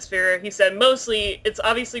 music and atmosphere? He said, mostly, it's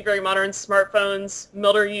obviously very modern, smartphones.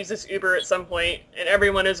 Mulder uses Uber at some point, and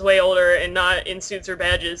everyone is way older and not in suits or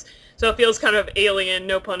badges. So it feels kind of alien,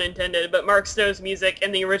 no pun intended, but Mark Snow's music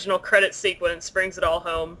and the original credit sequence brings it all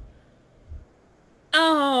home.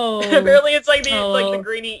 Oh. Apparently it's like the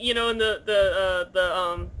greeny, you know, in the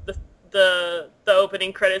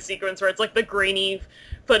opening credit sequence where it's like the grainy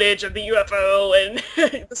footage of the UFO and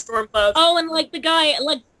the storm clouds. Oh, and like the guy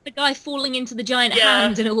falling into the giant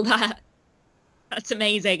hand and all that. That's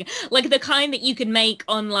amazing. Like the kind that you could make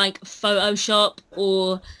on like Photoshop,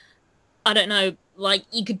 or I don't know, like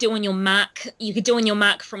you could do on your Mac. You could do on your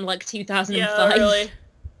Mac from like 2005. Yeah, really.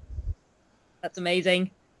 That's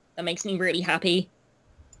amazing. That makes me really happy.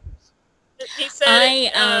 He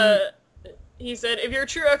said, he said, if you're a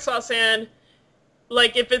true X-Files fan,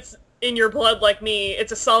 like, if it's in your blood like me,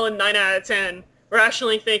 it's a solid 9 out of 10.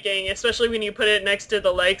 Rationally thinking, especially when you put it next to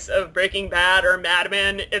the likes of Breaking Bad or Mad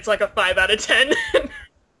Men, it's like a 5 out of 10. But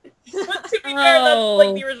to be fair, that's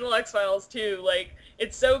like the original X-Files, too. Like,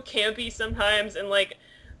 it's so campy sometimes, and, like,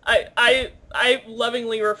 I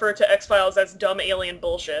lovingly refer to X-Files as dumb alien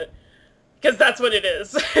bullshit. Because that's what it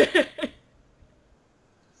is.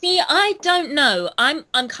 See, I don't know. I'm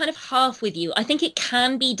kind of half with you. I think it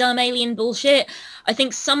can be dumb alien bullshit. I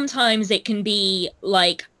think sometimes it can be,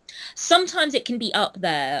 like... Sometimes it can be up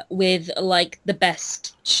there with, like, the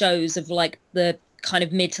best shows of, like, the kind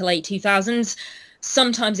of mid to late 2000s.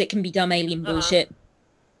 Sometimes it can be dumb alien bullshit.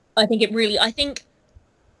 I think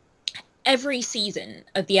every season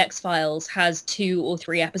of The X-Files has 2 or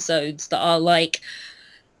 3 episodes that are, like...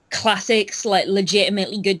 classics, like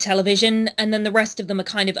legitimately good television, and then the rest of them are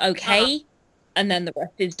kind of okay, and then the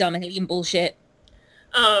rest is dumb alien bullshit.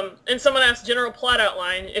 And someone asked general plot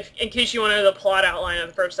outline, in case you want to know the plot outline of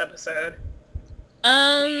the first episode.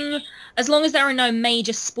 As long as there are no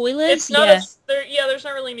major spoilers. It's not there's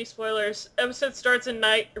not really any spoilers. Episode starts in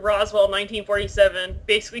Roswell, 1947,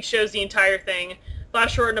 basically shows the entire thing.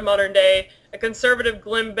 Flash forward to modern day, a conservative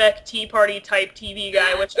Glenn Beck Tea Party type TV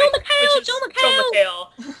guy, which is Joel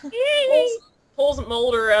McHale, pulls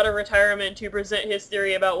Mulder out of retirement to present his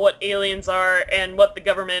theory about what aliens are and what the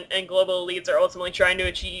government and global elites are ultimately trying to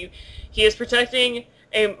achieve. He is protecting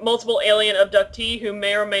a multiple alien abductee who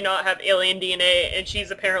may or may not have alien DNA, and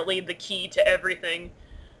she's apparently the key to everything.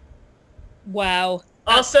 Wow.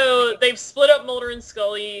 Also, they've split up Mulder and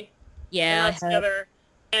Scully. Yeah, and together.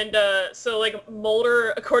 And so, like,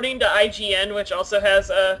 Mulder, according to IGN, which also has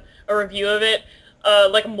a review of it,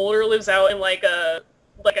 like, Mulder lives out in, like a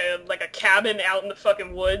cabin out in the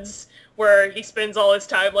fucking woods, where he spends all his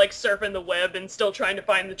time, like, surfing the web and still trying to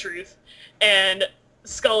find the truth. And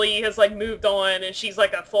Scully has, like, moved on, and she's,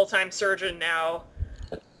 like, a full-time surgeon now.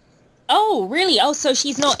 Oh, really? Oh, so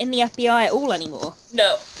she's not in the FBI at all anymore?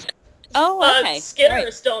 No. Oh, okay. Skinner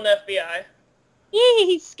is still in the FBI.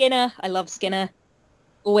 Yee, Skinner. I love Skinner.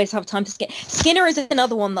 Always have time to Skinner is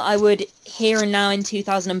another one that I would, here and now in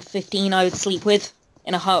 2015, I would sleep with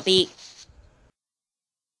in a heartbeat.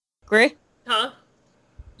 Greer? Huh?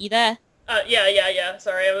 You there? Yeah.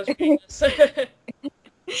 Sorry, I was reading this.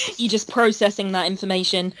 You just processing that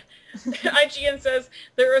information. IGN says,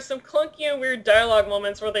 there are some clunky and weird dialogue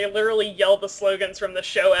moments where they literally yell the slogans from the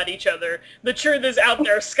show at each other. The truth is out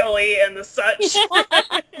there, Scully, and the such.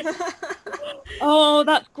 Oh,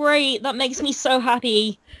 that's great. That makes me so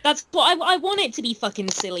happy. That's what I want it to be fucking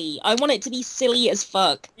silly. I want it to be silly as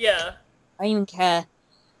fuck. Yeah. I don't even care.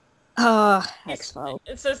 X-Files.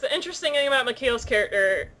 It says, the interesting thing about McHale's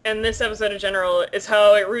character, and this episode in general, is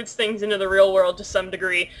how it roots things into the real world to some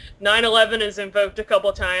degree. 9/11 is invoked a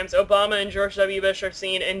couple times. Obama and George W. Bush are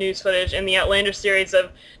seen in news footage, and the outlandish series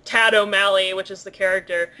of Tad O'Malley, which is the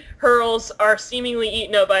character, Hurls are seemingly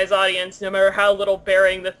eaten up by his audience, no matter how little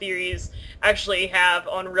bearing the theories actually have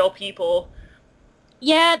on real people.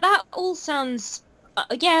 Yeah, that all sounds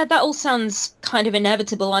kind of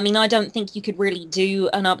inevitable. I mean, I don't think you could really do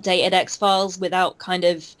an updated X-Files without kind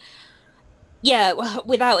of,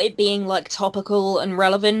 without it being, like, topical and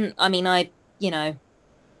relevant. I mean, that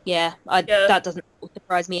doesn't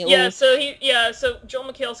surprise me at all. So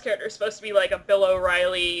Joel McHale's character is supposed to be, like, a Bill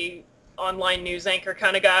O'Reilly online news anchor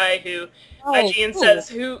kind of guy who, IGN says,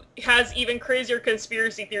 who has even crazier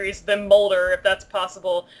conspiracy theories than Mulder, if that's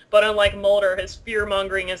possible. But unlike Mulder, his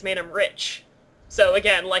fear-mongering has made him rich. So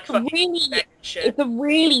again, like fucking shit. It's a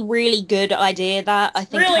really, really good idea that I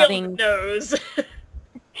think really having on the nose.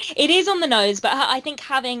 It is on the nose, but I think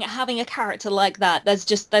having a character like that,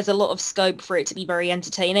 there's a lot of scope for it to be very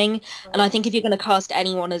entertaining. And I think if you're going to cast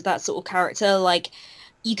anyone as that sort of character, like,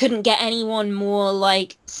 you couldn't get anyone more,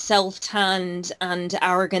 like, self-tanned and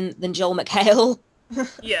arrogant than Joel McHale.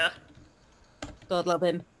 Yeah. God love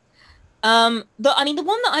him. I mean, the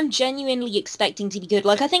one that I'm genuinely expecting to be good,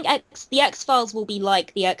 like, I think the X-Files will be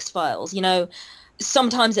like the X-Files, you know?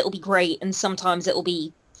 Sometimes it'll be great, and sometimes it'll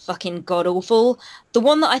be fucking god-awful. The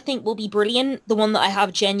one that I think will be brilliant, the one that I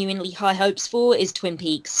have genuinely high hopes for, is Twin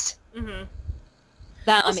Peaks. Mm-hmm.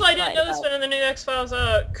 That Also, I didn't know this, but in the new X-Files,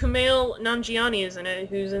 Kumail Nanjiani is in it,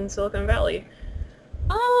 who's in Silicon Valley.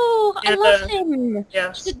 Oh, I love him!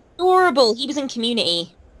 Yeah. He's adorable. He was in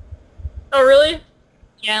Community. Oh, really?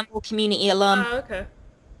 Yeah, more Community alum. Oh, okay.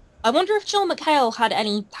 I wonder if Joel McHale had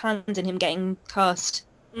any hand in him getting cast.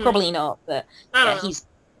 Probably not, but yeah, he's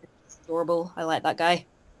adorable. I like that guy.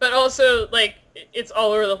 But also, like, it's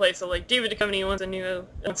all over the place. So, like, David Duchovny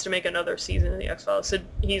wants to make another season of the X-Files, so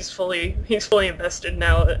he's fully invested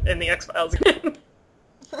now in the X-Files again.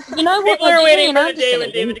 You know what? People are waiting for the day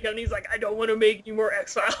when David Duchovny's like, I don't want to make any more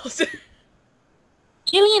X-Files.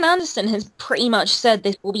 Gillian Anderson has pretty much said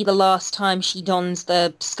this will be the last time she dons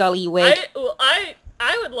the Scully wig.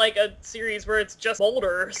 I would like a series where it's just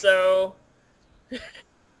Mulder, so...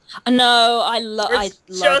 No, I love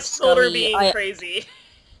just Scully. Mulder being crazy.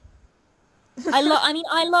 I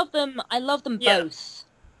love them. I love them both.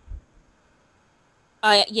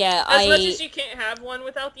 As much as you can't have one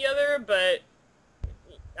without the other, but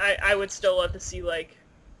I would still love to see like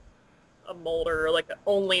a Mulder, like an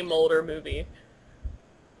only Mulder movie.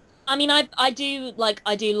 I mean, I do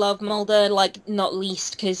love Mulder, like, not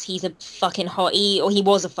least because he's a fucking hottie, or he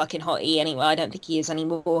was a fucking hottie anyway. I don't think he is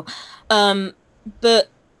anymore. But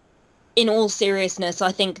in all seriousness,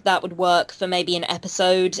 I think that would work for maybe an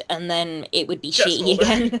episode, and then it would be shitty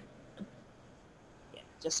again. Yeah,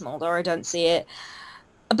 just Mulder, I don't see it.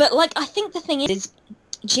 But, like, I think the thing is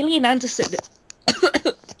Gillian Anderson...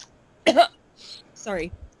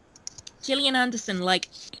 Sorry. Gillian Anderson, like,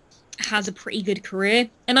 has a pretty good career.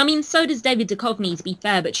 And, I mean, so does David Duchovny, to be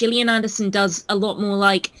fair, but Gillian Anderson does a lot more,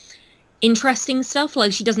 like, interesting stuff.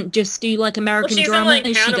 Like, she doesn't just do, like, American drama. In,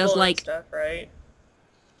 like, she does, like... stuff, right?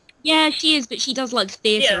 Yeah, she is, but she does, like,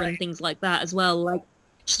 theatre and things like that as well. Like,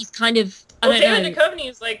 she's kind of... David Duchovny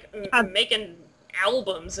is, like, making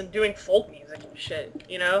albums and doing folk music and shit,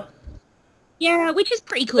 you know? Yeah, which is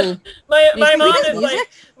pretty cool. my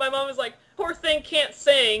mom is like, poor thing can't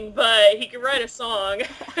sing, but he can write a song.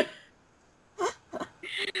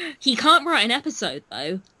 He can't write an episode,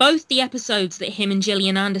 though. Both the episodes that him and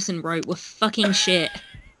Gillian Anderson wrote were fucking shit.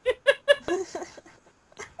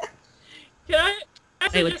 Can I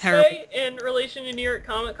just say, in relation to New York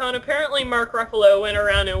Comic Con, apparently Mark Ruffalo went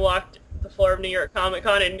around and walked the floor of New York Comic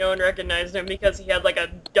Con and no one recognized him because he had, like,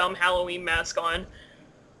 a dumb Halloween mask on.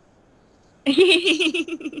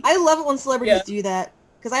 I love it when celebrities do that.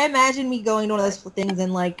 Because I imagine me going to one of those things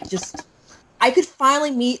and, like, just... I could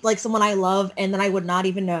finally meet, like, someone I love, and then I would not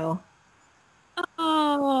even know.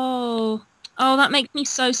 Oh, that makes me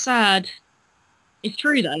so sad. It's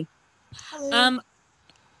true, though. Hello.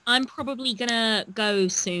 I'm probably gonna go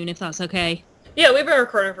soon, if that's okay. Yeah, we've been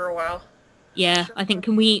recording for a while. Yeah, I think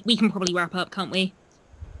we can probably wrap up, can't we?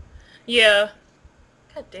 Yeah.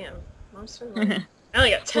 God damn. I'm so long. I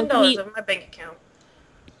only got $10 of my bank account.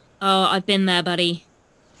 Oh, I've been there, buddy.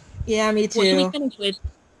 Yeah, me too. What can we finish with?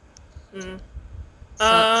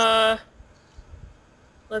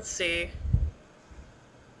 Let's see.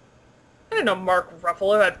 I didn't know Mark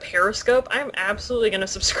Ruffalo had Periscope. I'm absolutely going to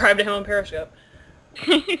subscribe to him on Periscope.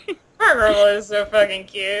 Mark Ruffalo is so fucking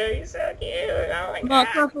cute. He's so cute. Oh my God. Mark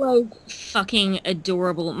Ruffalo's fucking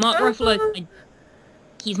adorable. Mark Ruffalo,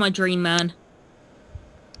 he's my dream man.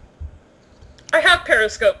 I have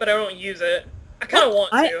Periscope, but I don't use it. I kind of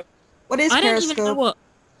want to. What is Periscope?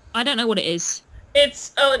 I don't know what it is.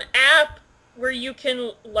 It's an app where you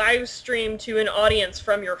can live stream to an audience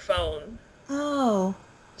from your phone. Oh.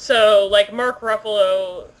 So, like, Mark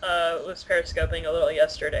Ruffalo was periscoping a little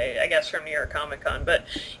yesterday, I guess from New York Comic Con, but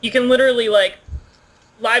you can literally, like,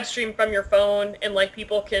 live stream from your phone, and, like,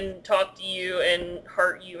 people can talk to you and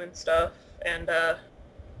heart you and stuff, and,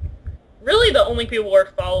 really the only people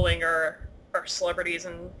worth following are celebrities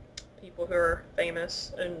and people who are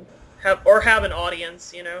famous and have an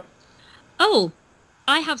audience, you know? Oh,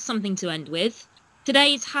 I have something to end with.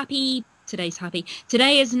 Today is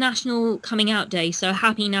National Coming Out Day, so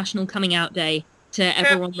happy National Coming Out Day to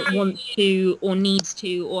everyone that wants to, or needs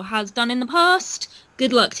to, or has done in the past.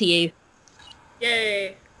 Good luck to you.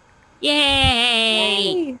 Yay.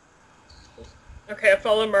 Yay! Okay, I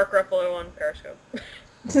follow Mark Ruffalo on Periscope.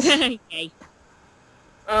 Okay.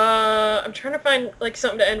 I'm trying to find, like,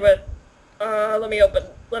 something to end with. Let me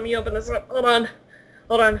open this up. Hold on.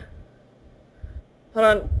 Hold on.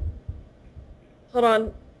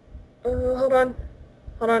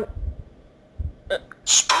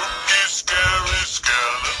 Spooky, scary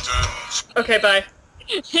skeletons. Okay, bye.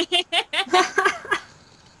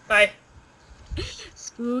 Bye.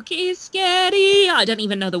 Spooky, scary. I don't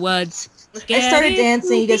even know the words. I started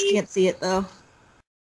dancing. You guys can't see it though.